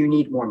year you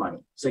need more money,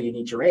 so you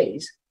need to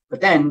raise. But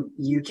then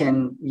you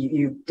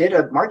did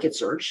a market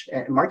search,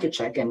 a market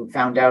check, and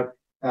found out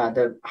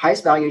the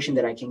highest valuation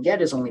that I can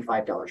get is only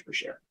 $5 per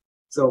share.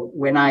 So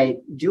when I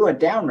do a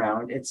down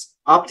round, it's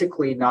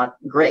optically not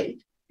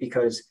great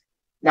because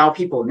now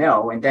people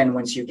know, and then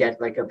once you get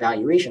like a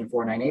valuation,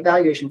 498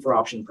 valuation for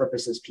option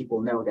purposes,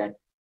 people know that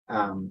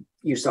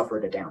you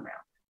suffered a down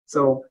round.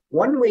 So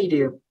one way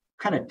to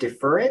kind of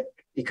defer it,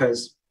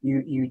 because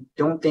you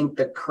don't think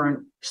the current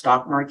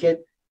stock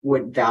market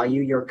would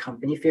value your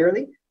company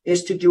fairly,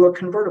 is to do a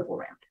convertible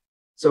round.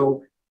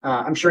 So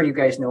I'm sure you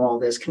guys know all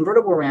this.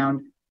 Convertible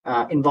round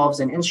involves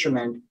an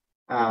instrument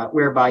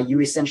whereby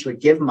you essentially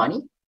give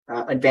money,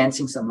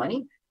 advancing some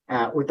money,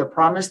 with the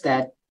promise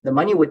that the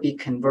money would be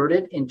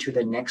converted into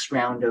the next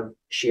round of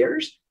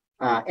shares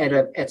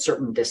at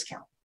certain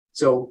discount.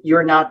 So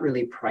you're not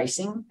really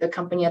pricing the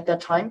company at that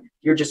time.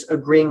 You're just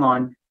agreeing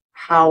on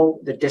how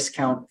the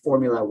discount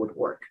formula would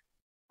work.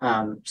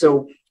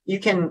 So you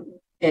can,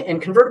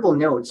 and convertible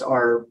notes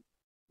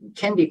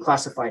can be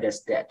classified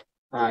as debt.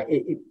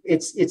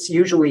 It's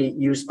usually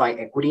used by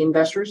equity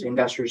investors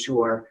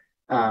who are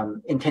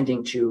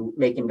intending to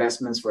make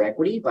investments for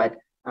equity, but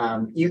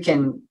you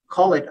can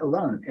call it a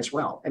loan as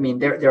well. I mean,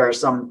 there are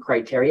some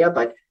criteria,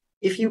 but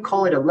if you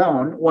call it a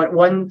loan,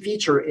 one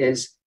feature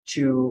is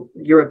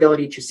your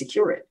ability to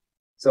secure it.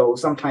 So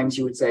sometimes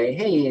you would say,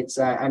 hey,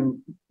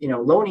 I'm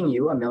loaning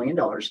you $1 million,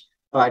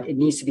 but it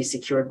needs to be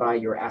secured by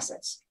your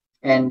assets.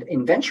 And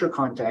in venture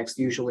context,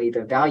 usually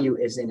the value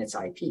is in its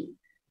IP.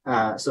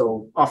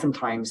 So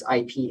oftentimes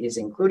IP is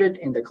included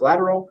in the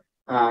collateral,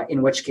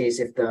 in which case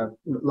if the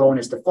loan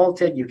is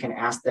defaulted, you can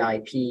ask the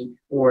IP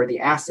or the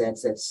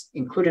assets that's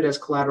included as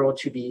collateral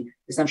to be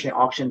essentially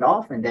auctioned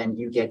off, and then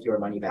you get your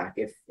money back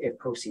if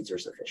proceeds are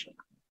sufficient.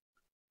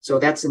 So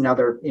that's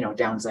another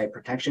downside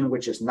protection,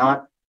 which is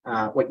not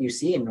what you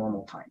see in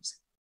normal times.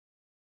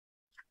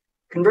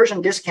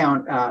 Conversion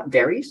discount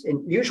varies,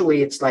 and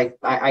usually it's like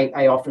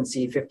I often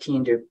see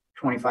 15 to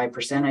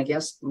 25%, I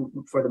guess,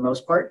 for the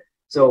most part.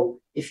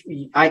 So if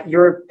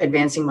you're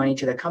advancing money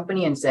to the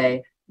company and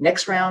say,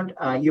 next round,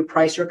 you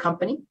price your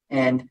company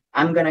and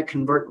I'm going to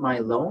convert my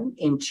loan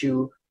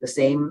into the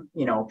same,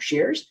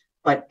 shares,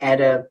 but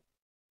at a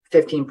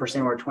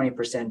 15% or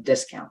 20%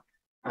 discount.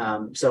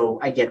 So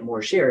I get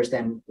more shares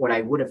than what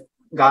I would have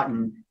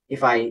gotten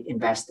if I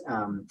invest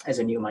as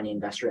a new money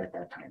investor at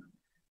that time.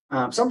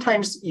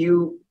 Sometimes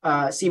you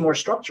see more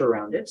structure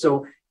around it.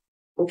 So,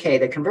 okay,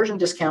 the conversion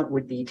discount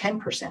would be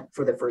 10%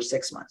 for the first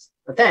 6 months.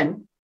 But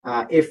then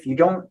if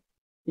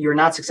you're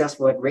not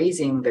successful at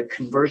raising the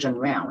conversion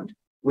round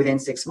within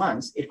 6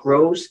 months, it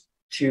grows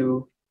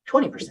to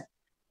 20%,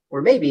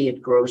 or maybe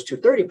it grows to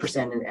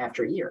 30%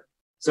 after a year.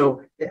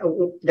 So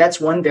that's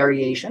one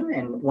variation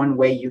and one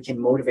way you can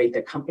motivate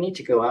the company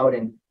to go out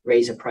and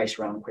raise a price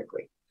round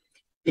quickly.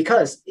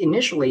 Because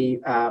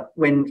initially,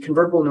 when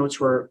convertible notes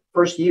were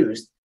first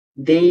used,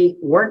 they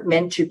weren't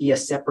meant to be a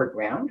separate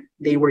round.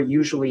 They were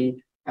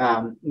usually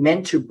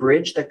meant to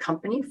bridge the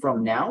company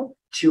from now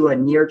to a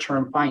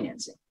near-term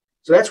financing.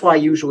 So that's why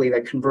usually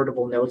the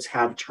convertible notes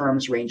have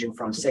terms ranging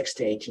from 6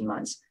 to 18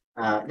 months.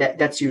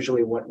 That's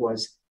usually what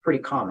was pretty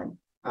common.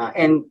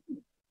 And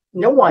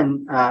no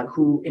one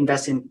who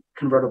invests in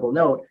convertible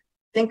note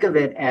think of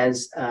it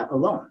as a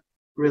loan,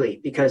 really,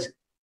 because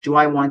do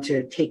I want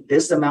to take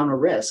this amount of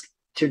risk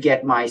to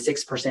get my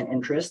 6%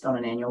 interest on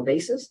an annual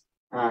basis?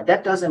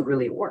 That doesn't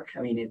really work.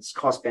 I mean, its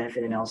cost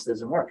benefit analysis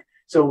doesn't work.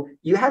 So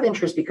you have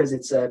interest because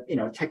it's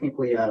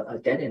technically a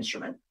debt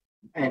instrument,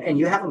 and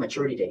you have a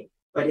maturity date.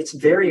 But it's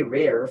very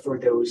rare for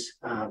those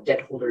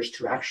debt holders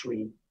to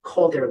actually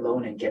call their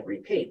loan and get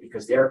repaid,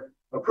 because their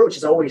approach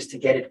is always to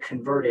get it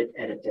converted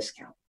at a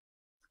discount.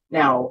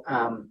 Now,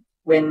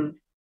 when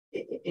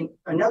in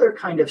another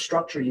kind of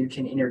structure you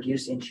can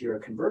introduce into your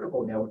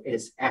convertible note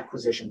is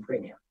acquisition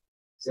premium.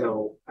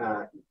 So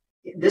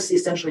this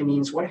essentially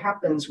means what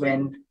happens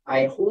when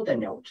I hold a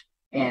note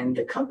and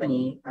the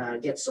company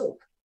gets sold.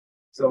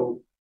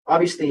 So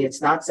obviously,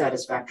 it's not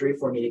satisfactory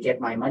for me to get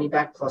my money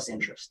back plus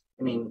interest.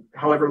 I mean,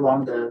 however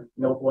long the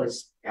note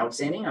was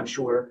outstanding, I'm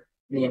sure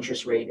the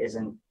interest rate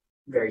isn't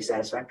very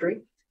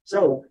satisfactory.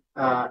 So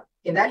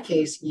in that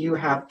case, you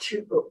have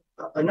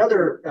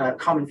another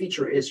common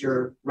feature is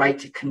your right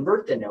to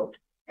convert the note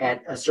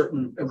at a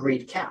certain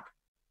agreed cap.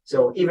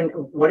 So even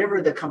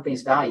whatever the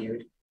company's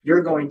valued,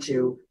 you're going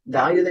to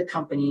value the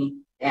company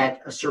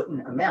at a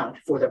certain amount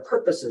for the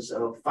purposes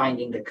of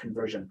finding the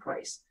conversion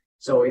price.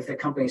 So if the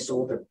company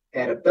sold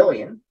at $1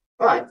 billion,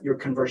 but your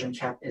conversion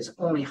cap is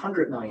only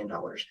 $100 million,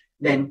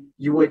 then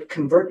you would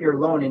convert your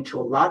loan into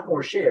a lot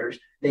more shares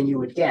than you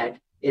would get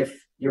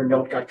if your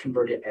note got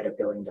converted at $1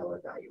 billion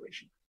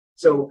valuation.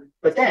 So,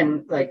 but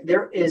then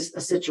there is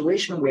a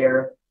situation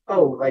where,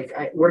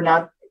 we're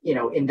not,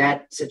 in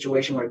that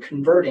situation where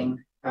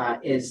converting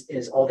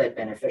is all that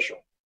beneficial.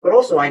 But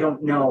also, I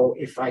don't know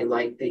if I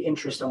like the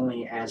interest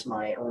only as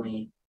my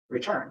only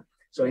return.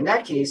 So in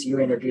that case, you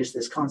introduce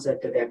this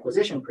concept of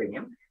acquisition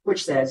premium,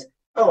 which says,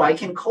 I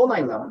can call my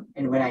loan,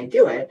 and when I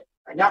do it,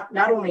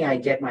 not only I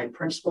get my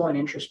principal and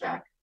interest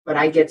back, but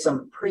I get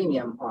some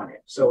premium on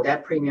it. So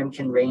that premium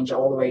can range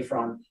all the way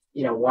from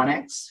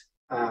 1x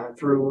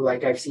through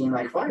I've seen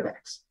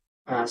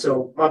 5x.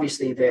 So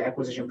obviously the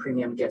acquisition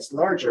premium gets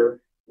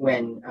larger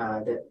when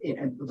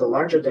the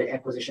larger the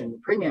acquisition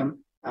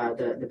premium,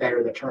 the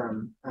better the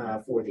term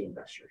for the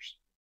investors.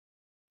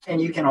 And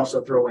you can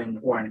also throw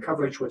in warrant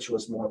coverage, which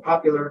was more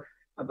popular.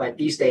 But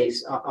these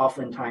days,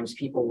 oftentimes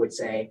people would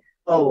say,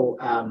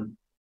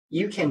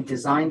 you can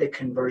design the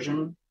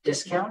conversion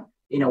discount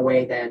in a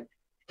way that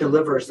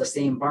delivers the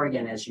same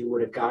bargain as you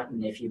would have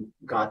gotten if you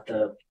got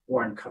the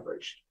warrant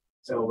coverage.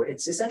 So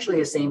it's essentially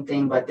the same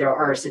thing, but there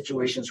are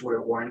situations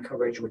where warrant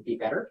coverage would be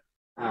better.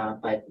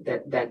 But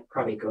that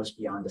probably goes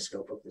beyond the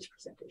scope of this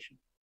presentation.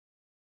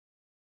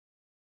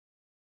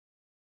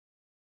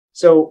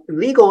 So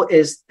legal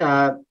is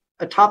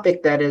a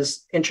topic that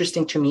is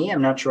interesting to me.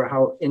 I'm not sure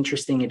how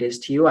interesting it is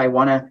to you. I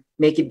want to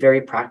make it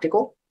very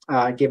practical,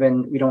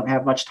 given we don't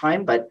have much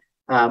time, but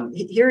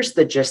here's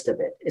the gist of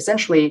it.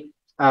 Essentially,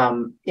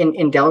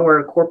 in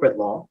Delaware corporate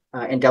law,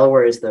 and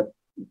Delaware is the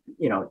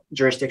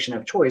jurisdiction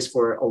of choice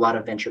for a lot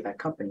of venture-backed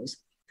companies.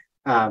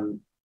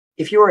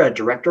 If you're a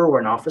director or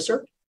an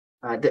officer,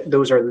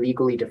 those are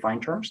legally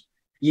defined terms,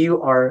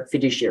 you are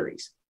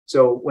fiduciaries.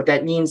 So what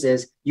that means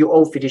is you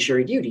owe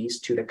fiduciary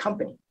duties to the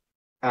company.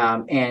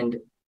 And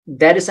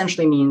that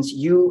essentially means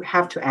you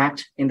have to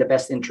act in the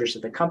best interest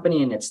of the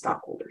company and its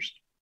stockholders.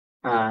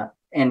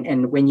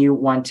 And when you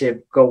want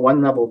to go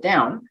one level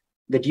down,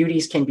 the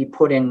duties can be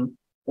put in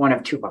one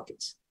of two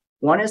buckets.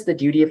 One is the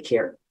duty of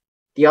care,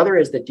 The other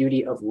is the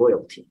duty of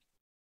loyalty.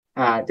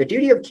 The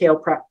duty of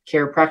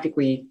care,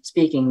 practically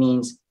speaking,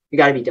 means you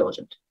got to be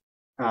diligent.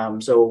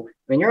 So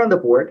when you're on the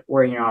board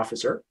or you're an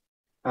officer,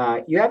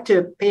 you have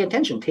to pay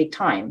attention, take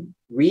time,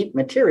 read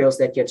materials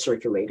that get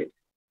circulated,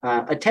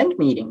 attend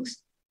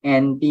meetings,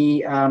 and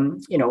be,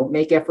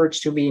 make efforts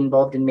to be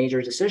involved in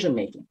major decision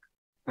making.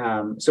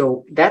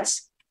 So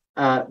that's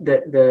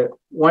the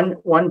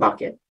one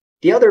bucket.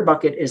 The other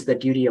bucket is the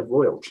duty of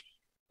loyalty.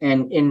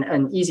 And in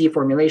an easy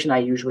formulation, I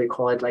usually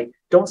call it like,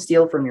 don't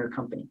steal from your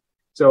company.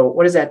 So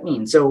what does that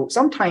mean? So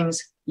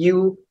sometimes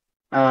you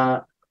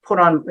put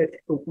on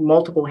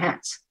multiple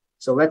hats.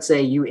 So let's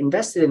say you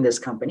invested in this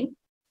company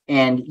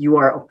and you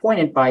are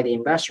appointed by the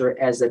investor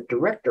as a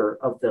director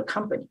of the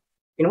company,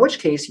 in which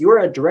case you're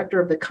a director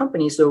of the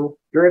company, so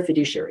you're a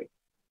fiduciary.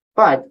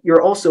 But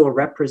you're also a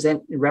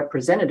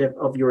representative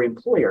of your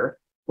employer,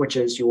 which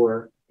is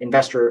your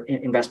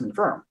investment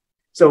firm.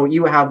 So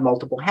you have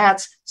multiple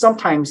hats.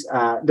 Sometimes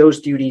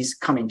those duties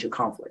come into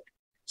conflict.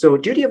 So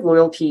duty of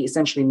loyalty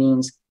essentially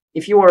means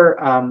if you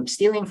are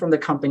stealing from the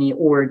company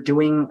or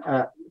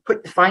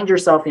find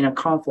yourself in a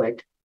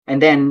conflict,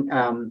 and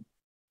then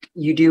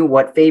you do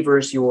what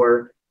favors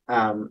your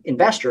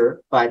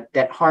investor, but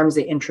that harms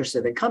the interests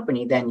of the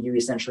company, then you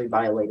essentially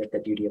violated the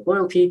duty of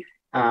loyalty.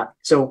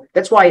 So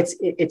that's why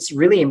it's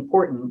really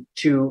important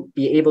to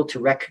be able to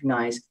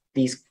recognize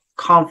these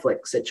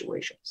conflict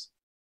situations.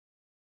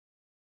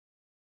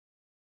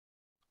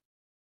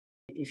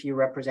 If you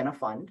represent a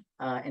fund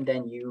and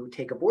then you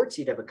take a board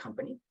seat of a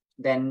company,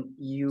 then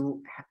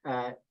you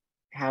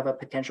have a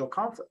potential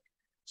conflict.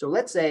 So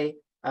let's say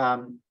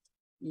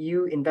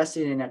you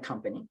invested in a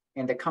company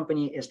and the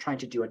company is trying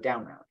to do a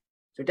down round.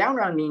 So down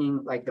round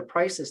meaning like the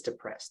price is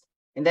depressed.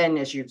 And then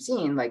as you've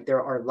seen, like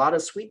there are a lot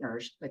of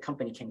sweeteners the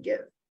company can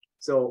give.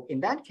 So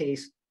in that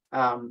case,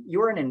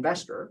 you're an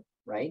investor,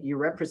 right? You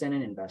represent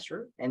an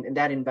investor and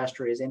that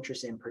investor is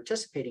interested in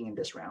participating in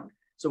this round.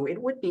 So it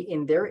would be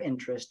in their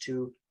interest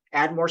to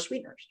add more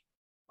sweeteners.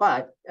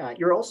 But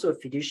you're also a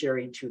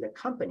fiduciary to the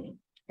company.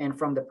 And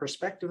from the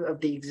perspective of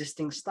the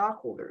existing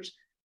stockholders,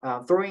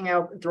 throwing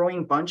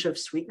a bunch of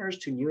sweeteners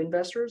to new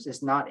investors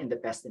is not in the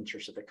best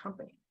interest of the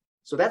company.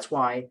 So that's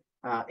why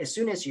as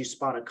soon as you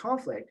spot a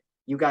conflict,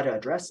 you got to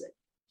address it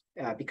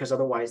because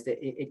otherwise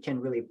it can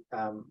really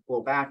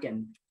blow back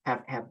and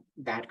have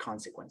bad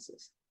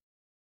consequences.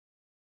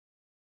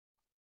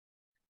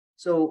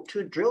 So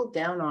to drill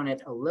down on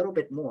it a little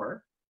bit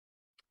more,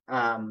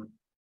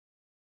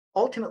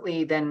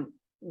 ultimately, then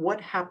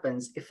what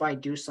happens if I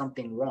do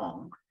something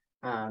wrong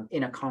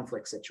in a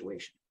conflict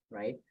situation,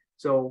 right?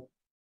 So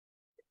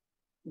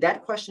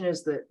that question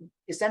is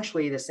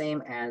essentially the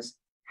same as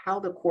how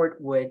the court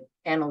would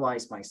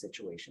analyze my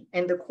situation.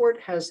 And the court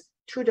has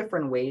two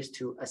different ways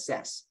to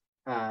assess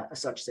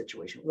such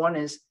situation. One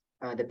is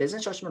the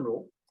business judgment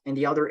rule, and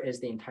the other is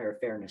the entire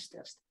fairness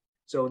test.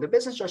 So the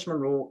business judgment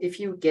rule, if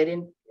you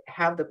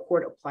have the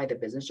court apply the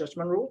business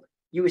judgment rule,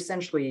 you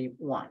essentially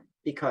won,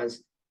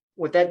 because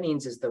what that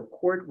means is the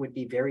court would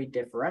be very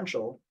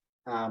differential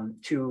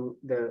to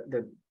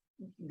the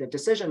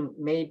decision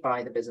made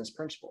by the business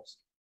principals.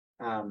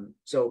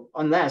 So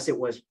unless it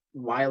was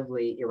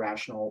wildly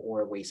irrational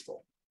or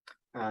wasteful.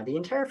 The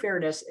entire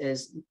fairness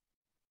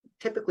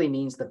typically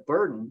means the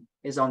burden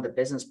is on the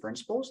business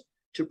principals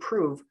to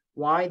prove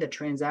why the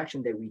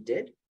transaction that we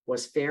did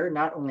was fair,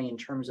 not only in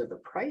terms of the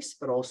price,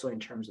 but also in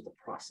terms of the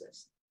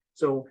process.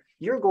 So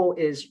your goal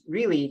is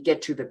really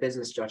get to the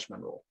business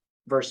judgment rule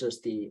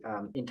versus the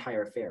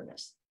entire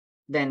fairness.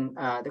 Then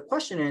the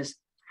question is,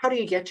 how do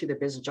you get to the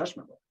business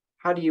judgment rule?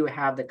 How do you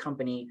have the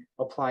company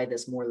apply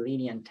this more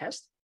lenient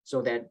test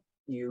so that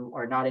you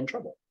are not in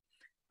trouble?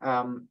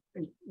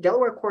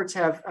 Delaware courts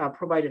have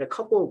provided a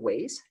couple of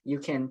ways you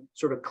can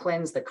sort of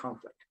cleanse the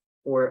conflict,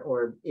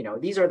 or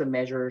these are the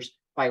measures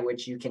by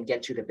which you can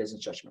get to the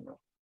business judgment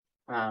rule.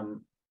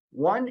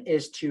 One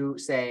is to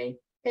say,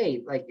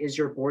 hey, like, is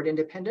your board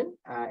independent?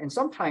 And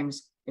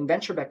sometimes in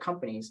venture-backed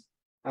companies,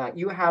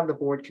 you have the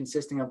board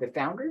consisting of the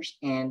founders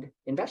and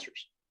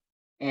investors.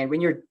 And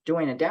when you're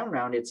doing a down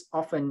round, it's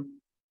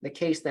often the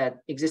case that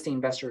existing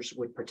investors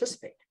would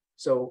participate.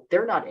 So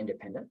they're not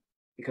independent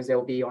because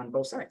they'll be on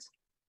both sides.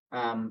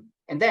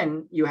 And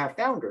then you have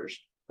founders,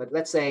 but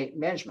let's say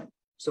management.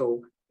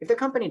 So if the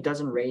company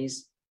doesn't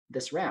raise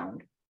this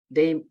round,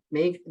 the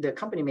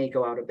company may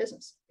go out of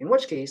business, in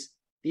which case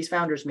these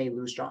founders may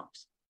lose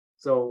jobs.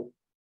 So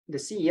the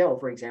CEO,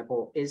 for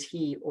example, is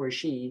he or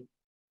she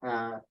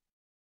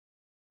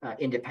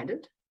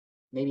independent?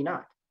 Maybe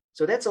not.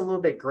 So that's a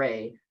little bit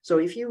gray. So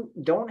if you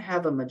don't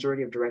have a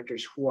majority of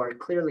directors who are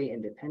clearly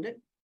independent,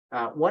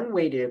 one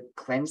way to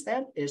cleanse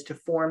that is to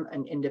form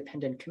an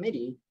independent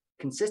committee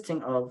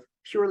consisting of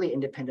purely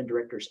independent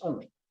directors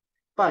only.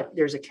 But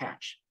there's a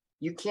catch.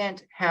 You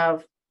can't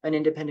have an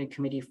independent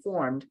committee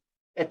formed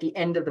at the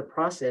end of the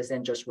process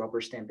and just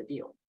rubber stamp the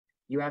deal.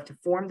 You have to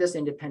form this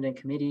independent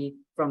committee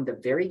from the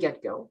very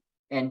get-go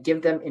and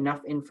give them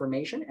enough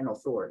information and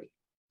authority.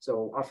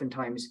 So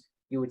oftentimes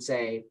you would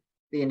say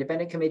the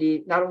independent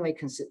committee not only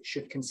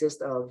should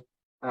consist of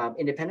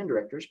independent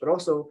directors, but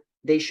also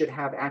they should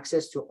have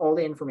access to all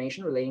the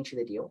information relating to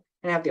the deal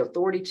and have the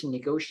authority to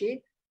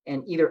negotiate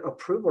and either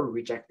approve or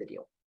reject the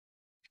deal.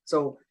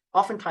 So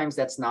oftentimes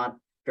that's not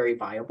very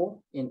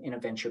viable in a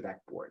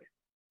venture-backed board.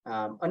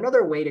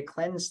 Another way to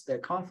cleanse the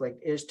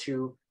conflict is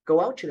to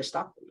go out to the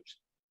stockholders,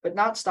 but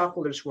not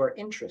stockholders who are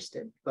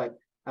interested, but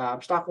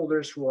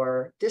stockholders who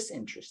are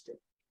disinterested,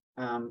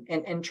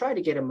 and try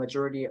to get a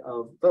majority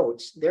of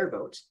votes, their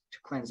votes, to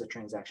cleanse the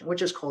transaction,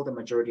 which is called the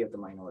majority of the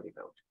minority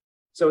vote.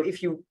 So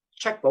if you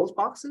check both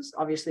boxes,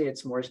 obviously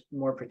it's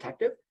more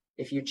protective.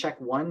 If you check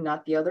one,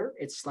 not the other,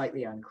 it's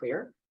slightly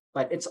unclear,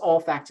 but it's all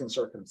facts and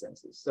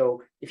circumstances.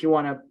 So if you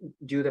want to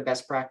do the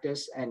best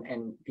practice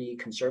and be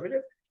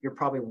conservative, you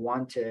probably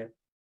want to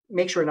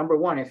make sure, number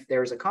one, if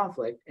there's a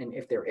conflict, and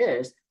if there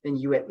is, then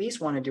you at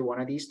least want to do one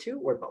of these two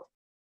or both.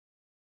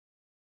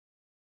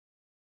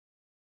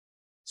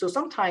 So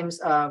sometimes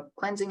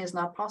cleansing is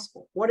not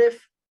possible. What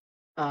if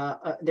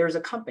there's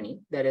a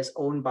company that is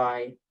owned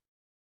by,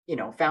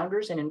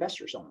 founders and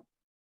investors only?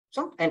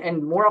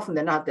 And more often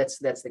than not, that's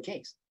the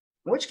case.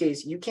 In which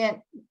case, you can't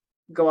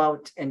go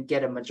out and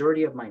get a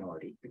majority of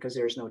minority because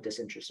there's no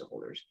disinterested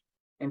holders.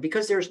 And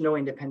because there's no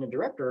independent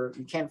director,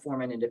 you can't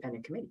form an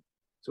independent committee.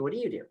 So what do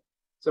you do?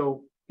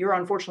 So you're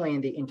unfortunately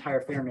in the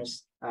entire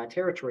fairness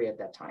territory at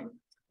that time.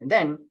 And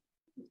then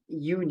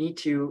you need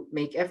to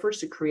make efforts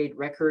to create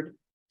record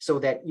so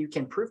that you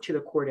can prove to the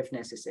court, if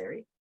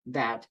necessary,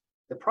 that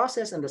the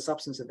process and the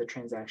substance of the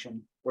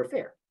transaction were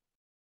fair,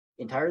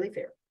 entirely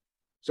fair.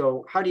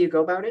 So how do you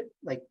go about it?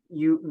 Like,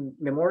 you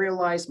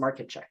memorialize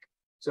market check.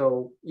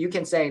 So you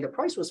can say the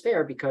price was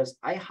fair because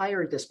I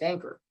hired this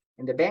banker,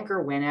 and the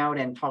banker went out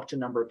and talked to a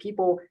number of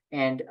people,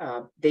 and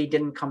they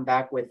didn't come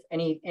back with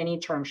any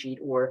term sheet,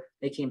 or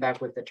they came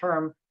back with the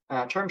term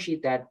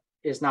sheet that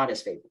is not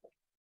as favorable.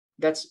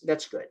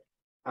 That's good.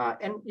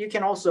 And you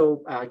can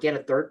also get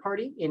a third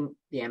party in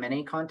the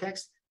M&A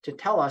context to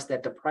tell us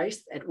that the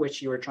price at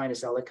which you are trying to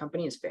sell the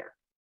company is fair.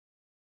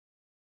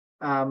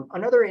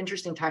 Another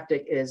interesting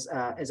tactic is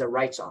a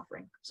rights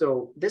offering.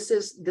 So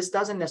this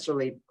doesn't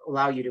necessarily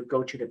allow you to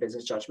go to the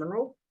business judgment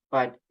rule,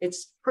 but it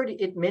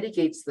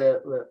mitigates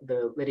the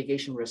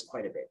litigation risk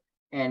quite a bit.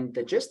 And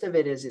the gist of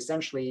it is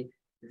essentially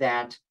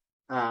that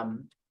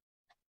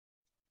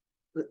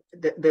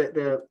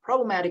the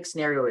problematic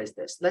scenario is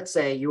this. Let's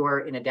say you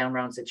are in a down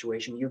round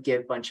situation, you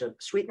give a bunch of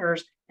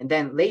sweeteners, and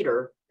then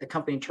later the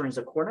company turns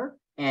a corner,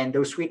 and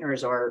those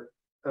sweeteners are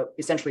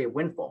essentially a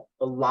windfall,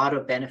 a lot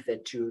of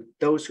benefit to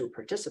those who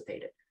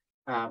participated.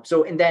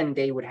 And then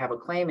they would have a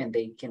claim, and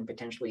they can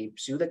potentially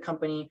sue the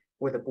company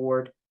or the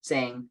board,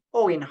 saying,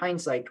 oh, in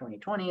hindsight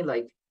 2020,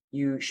 like,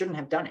 you shouldn't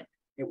have done it.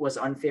 It was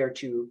unfair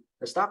to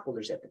the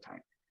stockholders at the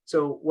time.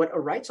 So what a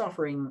rights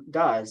offering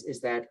does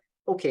is that,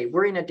 okay,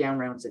 we're in a down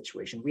round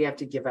situation. We have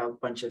to give out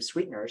a bunch of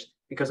sweeteners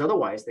because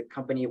otherwise the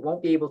company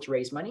won't be able to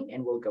raise money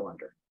and will go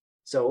under.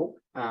 So,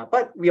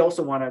 but we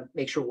also want to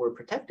make sure we're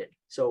protected.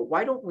 So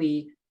why don't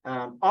we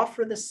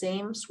offer the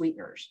same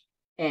sweeteners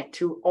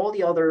to all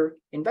the other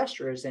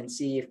investors and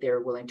see if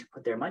they're willing to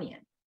put their money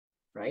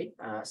in, right?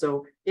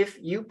 So if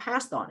you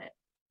passed on it,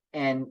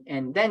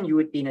 and then you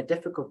would be in a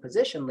difficult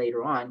position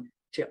later on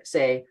to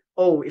say,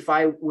 oh, if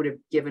I would have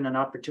given an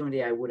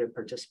opportunity, I would have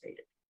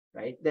participated,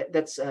 right?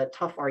 That's a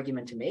tough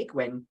argument to make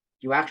when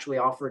you actually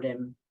offered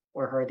him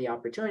or her the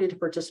opportunity to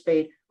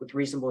participate with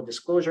reasonable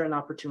disclosure and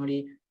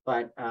opportunity,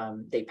 but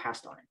they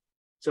passed on it.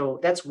 So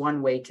that's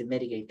one way to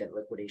mitigate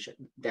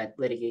that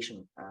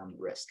litigation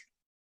risk.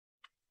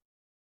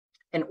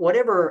 And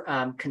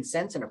whatever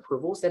consents and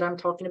approvals that I'm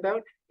talking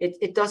about,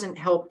 it doesn't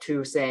help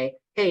to say,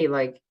 hey,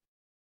 like,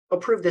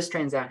 approve this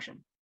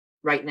transaction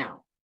right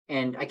now,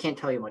 and I can't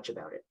tell you much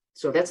about it.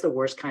 So that's the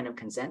worst kind of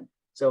consent.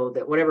 So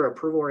that whatever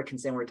approval or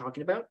consent we're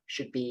talking about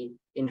should be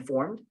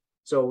informed.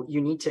 So you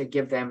need to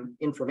give them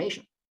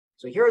information.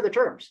 So here are the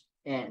terms,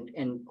 and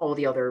all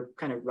the other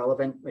kind of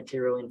relevant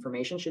material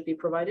information should be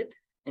provided.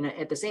 And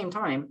at the same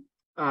time,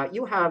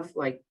 you have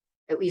like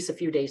at least a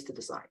few days to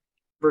decide,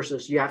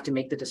 versus you have to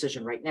make the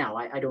decision right now.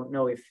 I don't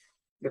know if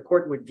the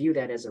court would view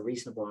that as a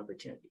reasonable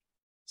opportunity.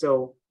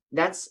 So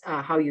that's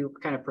how you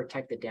kind of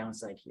protect the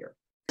downside here.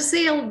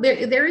 Sale,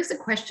 there is a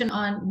question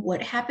on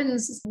what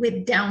happens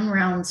with down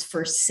rounds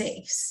for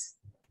safes.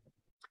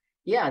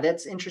 Yeah,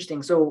 that's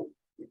interesting. So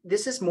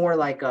this is more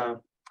like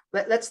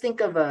let's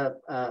think of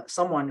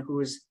someone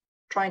who's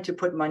trying to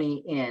put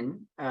money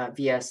in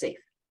via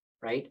safe,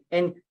 right?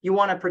 And you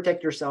want to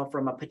protect yourself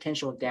from a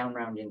potential down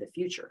round in the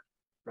future,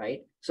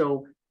 right?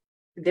 So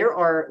there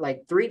are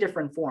like 3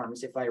 different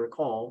forms, if I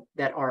recall,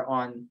 that are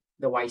on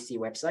the YC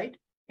website.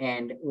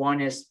 And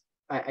one is,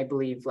 I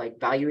believe, like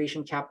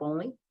valuation cap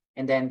only.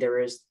 And then there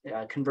is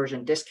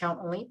conversion discount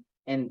only.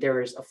 And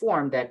there is a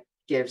form that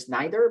gives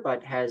neither,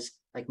 but has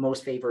like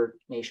most favored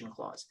nation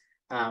clause,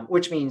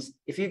 which means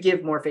if you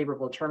give more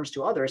favorable terms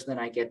to others, then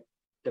I get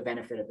the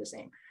benefit of the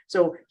same.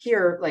 So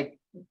here, like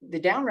the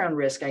down round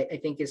risk, I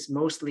think is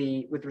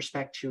mostly with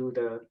respect to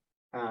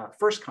the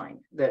first kind,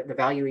 the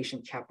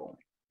valuation cap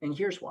only. And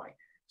here's why.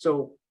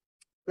 So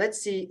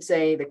let's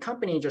say the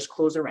company just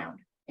closed a round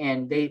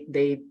and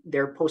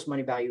their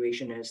post-money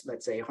valuation is,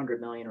 let's say,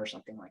 100 million or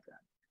something like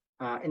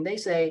that. And they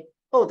say,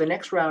 oh, the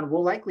next round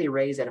will likely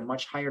raise at a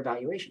much higher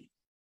valuation.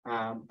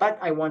 But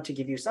I want to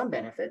give you some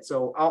benefit.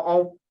 So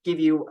I'll give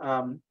you,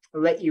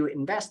 let you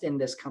invest in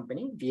this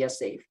company via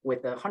SAFE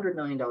with a $100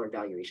 million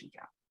valuation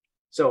cap.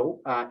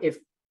 So if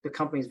the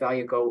company's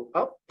value go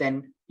up,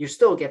 then you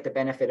still get the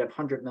benefit of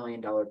 $100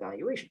 million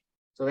valuation.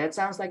 So that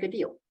sounds like a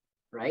deal,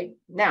 right?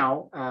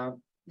 Now,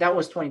 that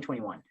was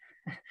 2021.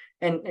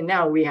 And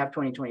now we have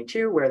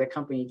 2022 where the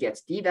company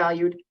gets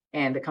devalued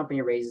and the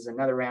company raises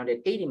another round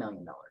at $80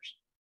 million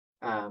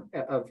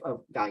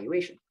of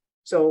valuation.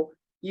 So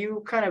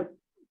you kind of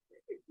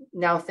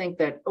now think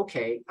that,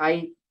 okay,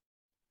 I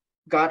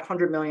got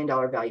 $100 million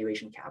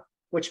valuation cap,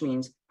 which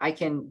means I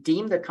can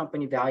deem the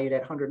company valued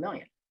at 100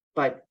 million.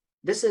 But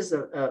this is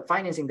a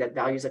financing that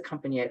values a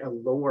company at a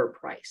lower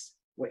price,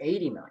 or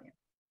 80 million.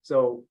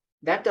 So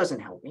that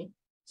doesn't help me.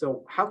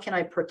 So how can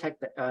I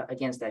protect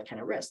against that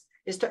kind of risk?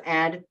 Is to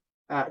add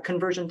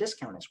conversion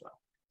discount as well.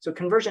 So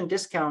conversion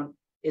discount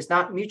is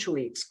not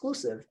mutually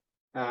exclusive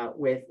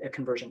with a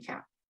conversion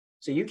cap.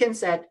 So you can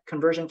set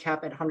conversion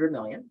cap at 100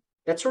 million.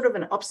 That's sort of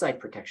an upside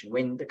protection.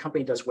 When the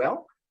company does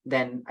well,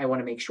 then I want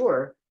to make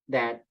sure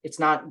that it's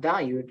not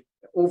valued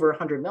over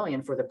 100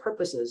 million for the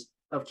purposes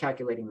of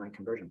calculating my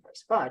conversion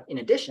price. But in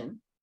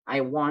addition,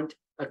 I want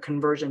a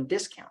conversion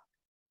discount,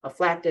 a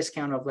flat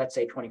discount of, let's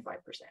say, 25%.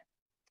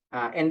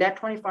 And that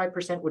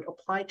 25% would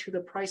apply to the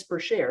price per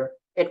share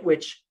at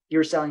which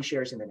you're selling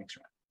shares in the next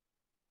round.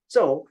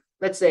 So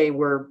let's say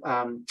we're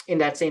in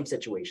that same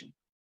situation,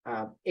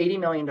 $80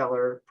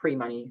 million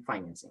pre-money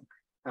financing.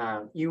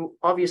 You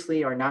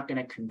obviously are not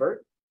going to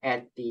convert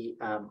at the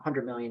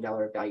 $100 million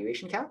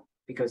valuation cap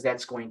because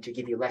that's going to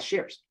give you less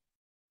shares.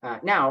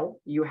 Now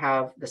you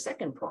have the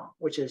second prong,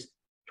 which is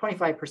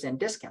 25%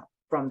 discount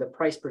from the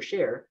price per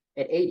share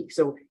at 80.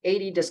 So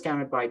 80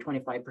 discounted by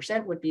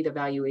 25% would be the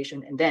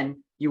valuation, and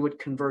then you would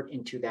convert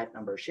into that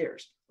number of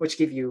shares, which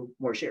give you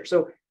more shares.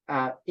 So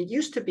it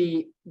used to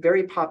be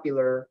very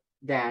popular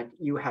that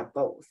you have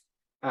both.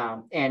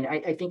 And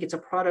I think it's a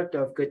product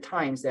of good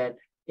times that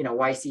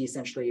YC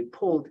essentially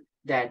pulled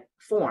that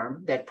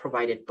form that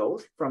provided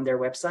both from their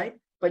website,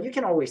 but you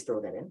can always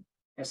throw that in.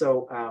 And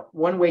so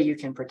one way you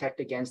can protect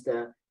against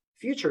the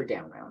future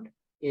down round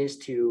is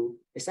to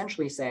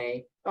essentially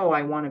say, oh,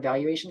 I want a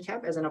valuation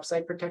cap as an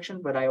upside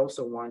protection, but I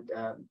also want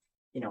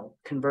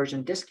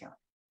conversion discount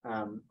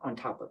on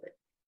top of it.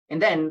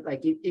 And then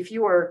like if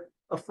you are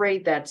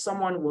afraid that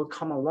someone will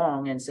come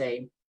along and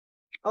say,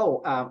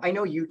 oh, I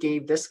know you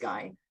gave this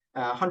guy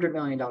 $100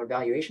 million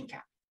valuation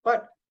cap,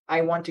 but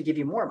I want to give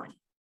you more money.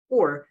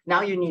 Or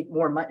now you need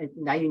more money.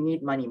 Now you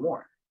need money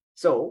more.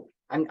 So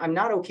I'm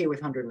not okay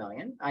with 100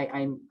 million.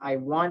 I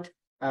want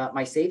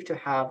my SAFE to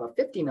have a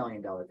 $50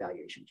 million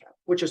valuation cap,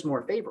 which is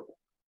more favorable.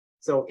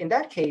 So in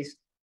that case,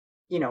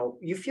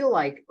 you feel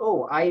like,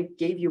 oh, I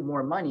gave you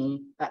more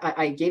money.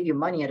 I gave you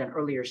money at an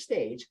earlier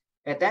stage.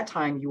 At that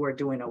time, you were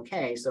doing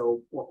okay.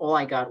 So all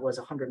I got was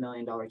a $100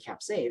 million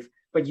cap SAFE,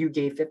 but you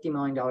gave $50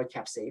 million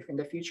cap SAFE in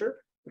the future.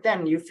 But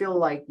then you feel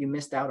like you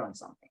missed out on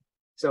something.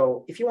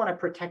 So if you want to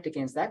protect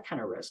against that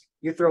kind of risk,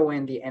 you throw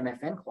in the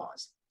MFN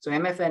clause. So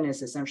MFN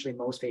is essentially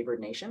most favored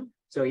nation.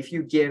 So if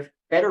you give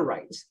better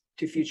rights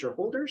to future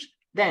holders,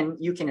 then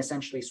you can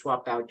essentially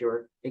swap out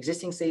your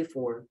existing SAFE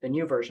for the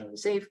new version of the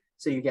SAFE.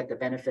 So you get the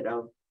benefit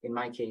of, in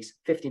my case,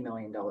 $50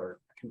 million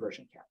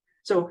conversion cap.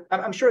 So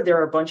I'm sure there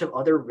are a bunch of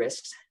other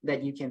risks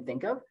that you can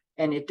think of,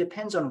 and it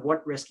depends on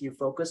what risk you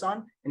focus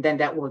on. And then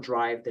that will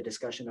drive the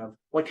discussion of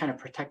what kind of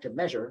protective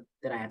measure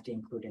that I have to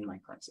include in my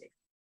current SAFE.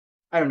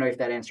 I don't know if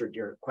that answered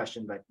your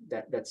question, but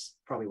that's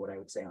probably what I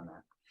would say on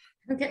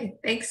that. Okay,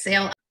 thanks,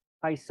 Sale.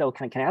 Hi, so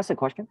can I ask a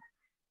question?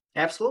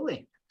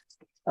 Absolutely.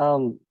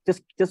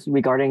 Just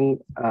regarding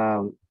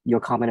your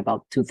comment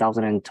about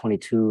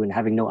 2022 and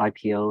having no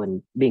IPO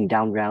and being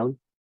down round,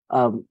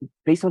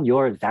 based on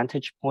your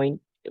vantage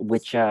point,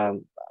 which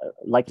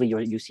likely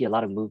you see a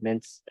lot of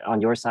movements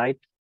on your side,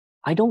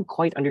 I don't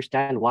quite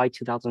understand why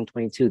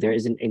 2022 there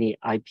isn't any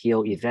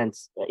IPO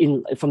events.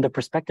 From the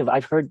perspective,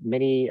 I've heard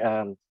many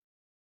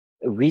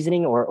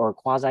reasoning or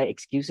quasi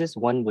excuses.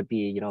 One would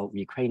be,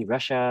 Ukraine,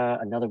 Russia.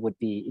 Another would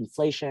be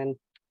inflation.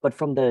 But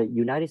from the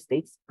United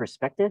States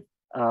perspective,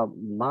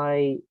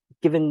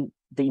 given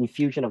the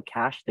infusion of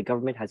cash the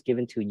government has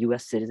given to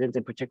U.S. citizens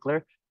in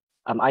particular,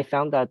 I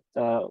found that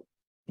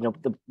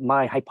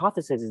my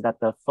hypothesis is that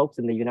the folks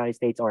in the United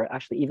States are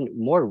actually even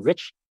more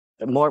rich,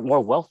 more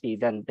wealthy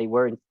than they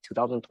were in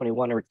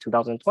 2021 or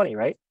 2020,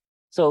 right?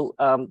 So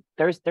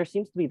there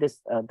seems to be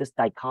this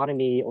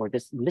dichotomy or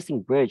this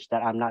missing bridge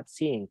that I'm not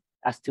seeing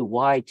as to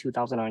why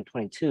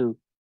 2022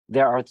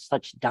 there are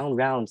such down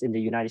rounds in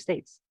the United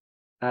States.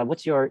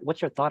 What's your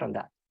thought on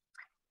that?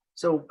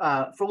 So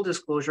full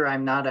disclosure,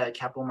 I'm not a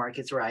capital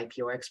markets or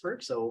IPO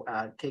expert, so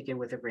take it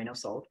with a grain of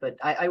salt, but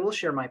I will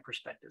share my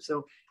perspective.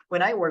 So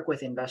when I work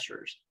with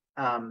investors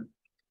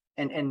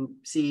and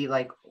see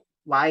like,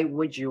 why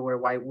would you or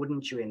why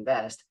wouldn't you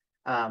invest?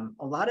 A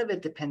lot of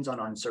it depends on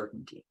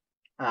uncertainty.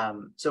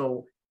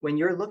 So when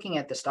you're looking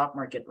at the stock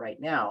market right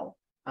now,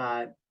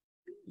 if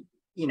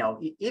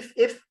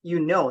you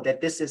know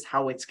that this is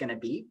how it's going to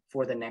be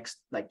for the next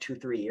like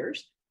 2-3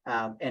 years,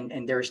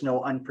 and there's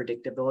no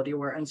unpredictability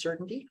or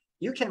uncertainty,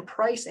 you can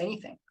price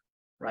anything,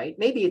 right?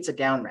 Maybe it's a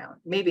down round,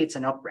 maybe it's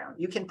an up round.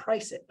 You can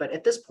price it, but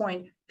at this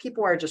point,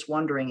 people are just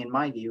wondering, in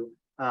my view,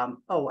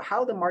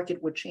 how the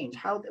market would change,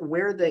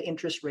 where the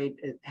interest rate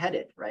is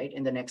headed, right,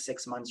 in the next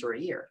 6 months or a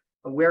year.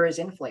 Where is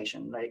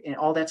inflation, right, and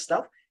all that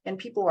stuff. And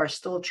people are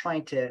still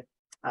trying to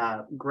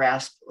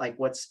grasp like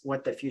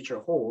what the future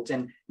holds.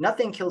 And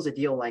nothing kills a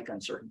deal like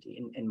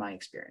uncertainty, in my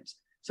experience.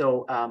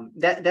 So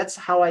that's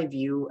how I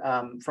view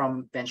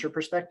from venture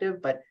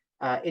perspective. But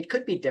it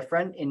could be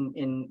different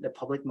in the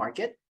public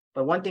market.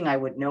 But one thing I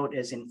would note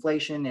is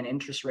inflation and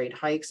interest rate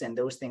hikes, and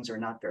those things are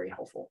not very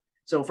helpful.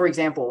 So, for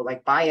example,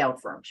 like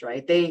buyout firms,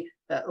 right? A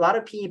lot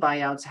of PE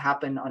buyouts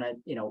happen on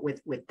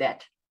with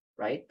debt,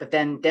 right? But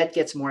then debt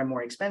gets more and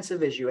more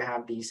expensive as you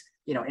have these,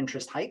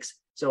 interest hikes.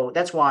 So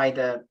that's why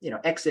the,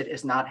 exit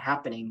is not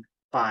happening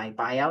by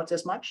buyouts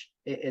as much,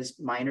 is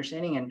my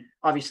understanding. And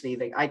obviously,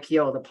 the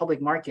IPO, the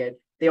public market,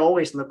 they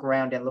always look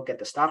around and look at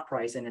the stock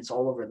price, and it's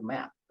all over the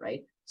map,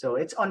 right? So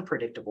it's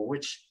unpredictable,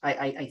 which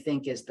I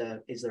think is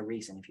the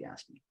reason, if you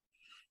ask me.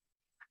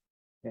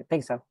 Yeah,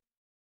 thanks, Sal.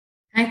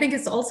 I think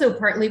it's also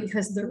partly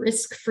because the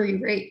risk-free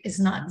rate is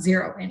not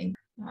zero anymore.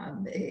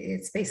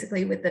 It's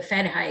basically with the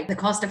Fed hike, the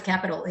cost of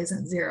capital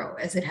isn't zero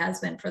as it has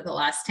been for the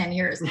last 10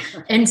 years.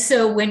 And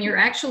so when you're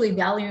actually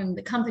valuing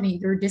the company,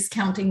 you're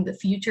discounting the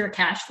future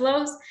cash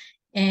flows,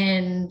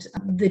 and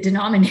the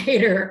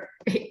denominator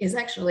is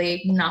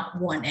actually not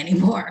one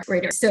anymore.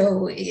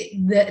 So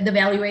the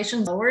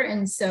valuation's lower,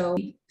 and so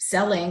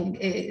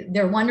selling,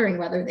 they're wondering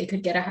whether they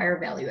could get a higher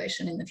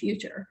valuation in the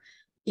future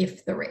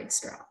if the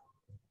rates drop.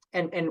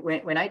 And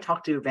when I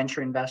talk to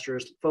venture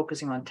investors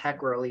focusing on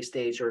tech or early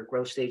stage or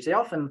growth stage, they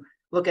often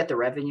look at the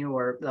revenue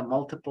or the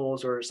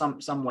multiples or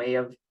some way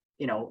of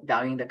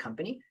valuing the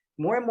company.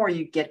 More and more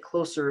you get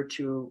closer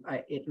to,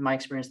 in my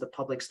experience, the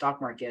public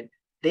stock market,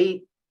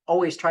 they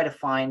always try to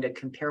find a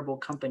comparable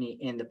company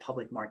in the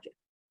public market.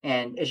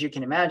 And as you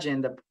can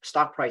imagine, the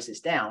stock price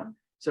is down.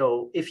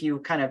 So if you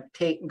kind of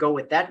go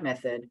with that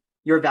method,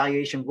 your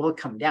valuation will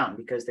come down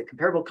because the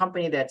comparable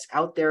company that's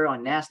out there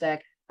on NASDAQ,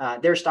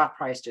 their stock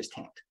price just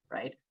tanked,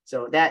 right?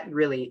 So that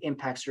really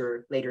impacts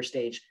your later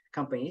stage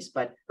companies.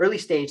 But early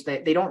stage,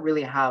 they don't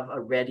really have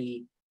a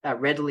readily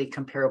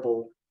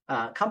comparable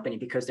company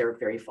because they're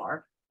very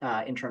far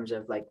in terms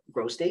of like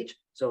growth stage.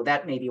 So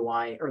that may be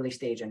why early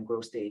stage and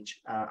growth stage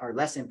are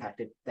less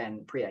impacted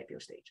than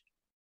pre-IPO stage.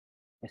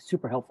 It's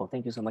super helpful.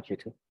 Thank you so much, you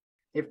two.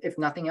 If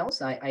nothing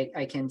else,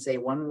 I can say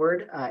one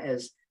word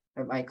as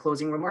my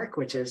closing remark,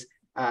 which is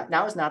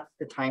now is not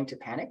the time to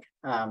panic.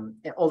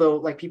 Although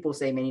like people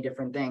say many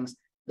different things,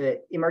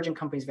 the emerging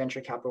companies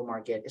venture capital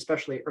market,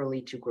 especially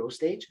early to growth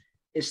stage,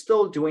 is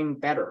still doing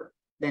better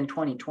than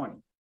 2020.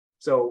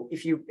 So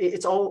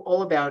it's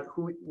all about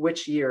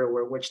which year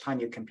or which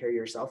time you compare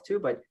yourself to.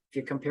 But if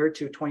you compare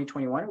to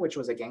 2021, which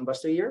was a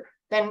gangbuster year,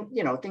 then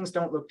things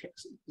don't look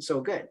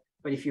so good.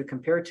 But if you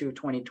compare to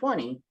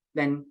 2020,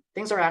 then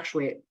things are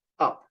actually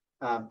up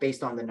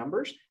based on the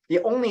numbers.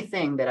 The only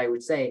thing that I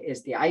would say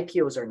is the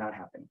IPOs are not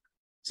happening.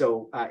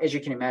 So as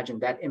you can imagine,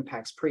 that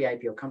impacts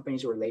pre-IPO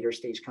companies or later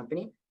stage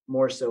company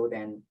more so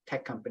than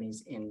tech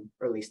companies in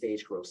early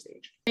stage, growth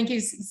stage. Thank you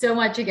so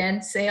much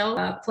again,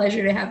 Sale.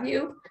 Pleasure to have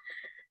you.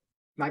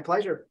 My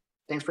pleasure.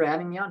 Thanks for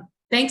having me on.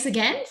 Thanks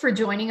again for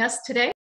joining us today.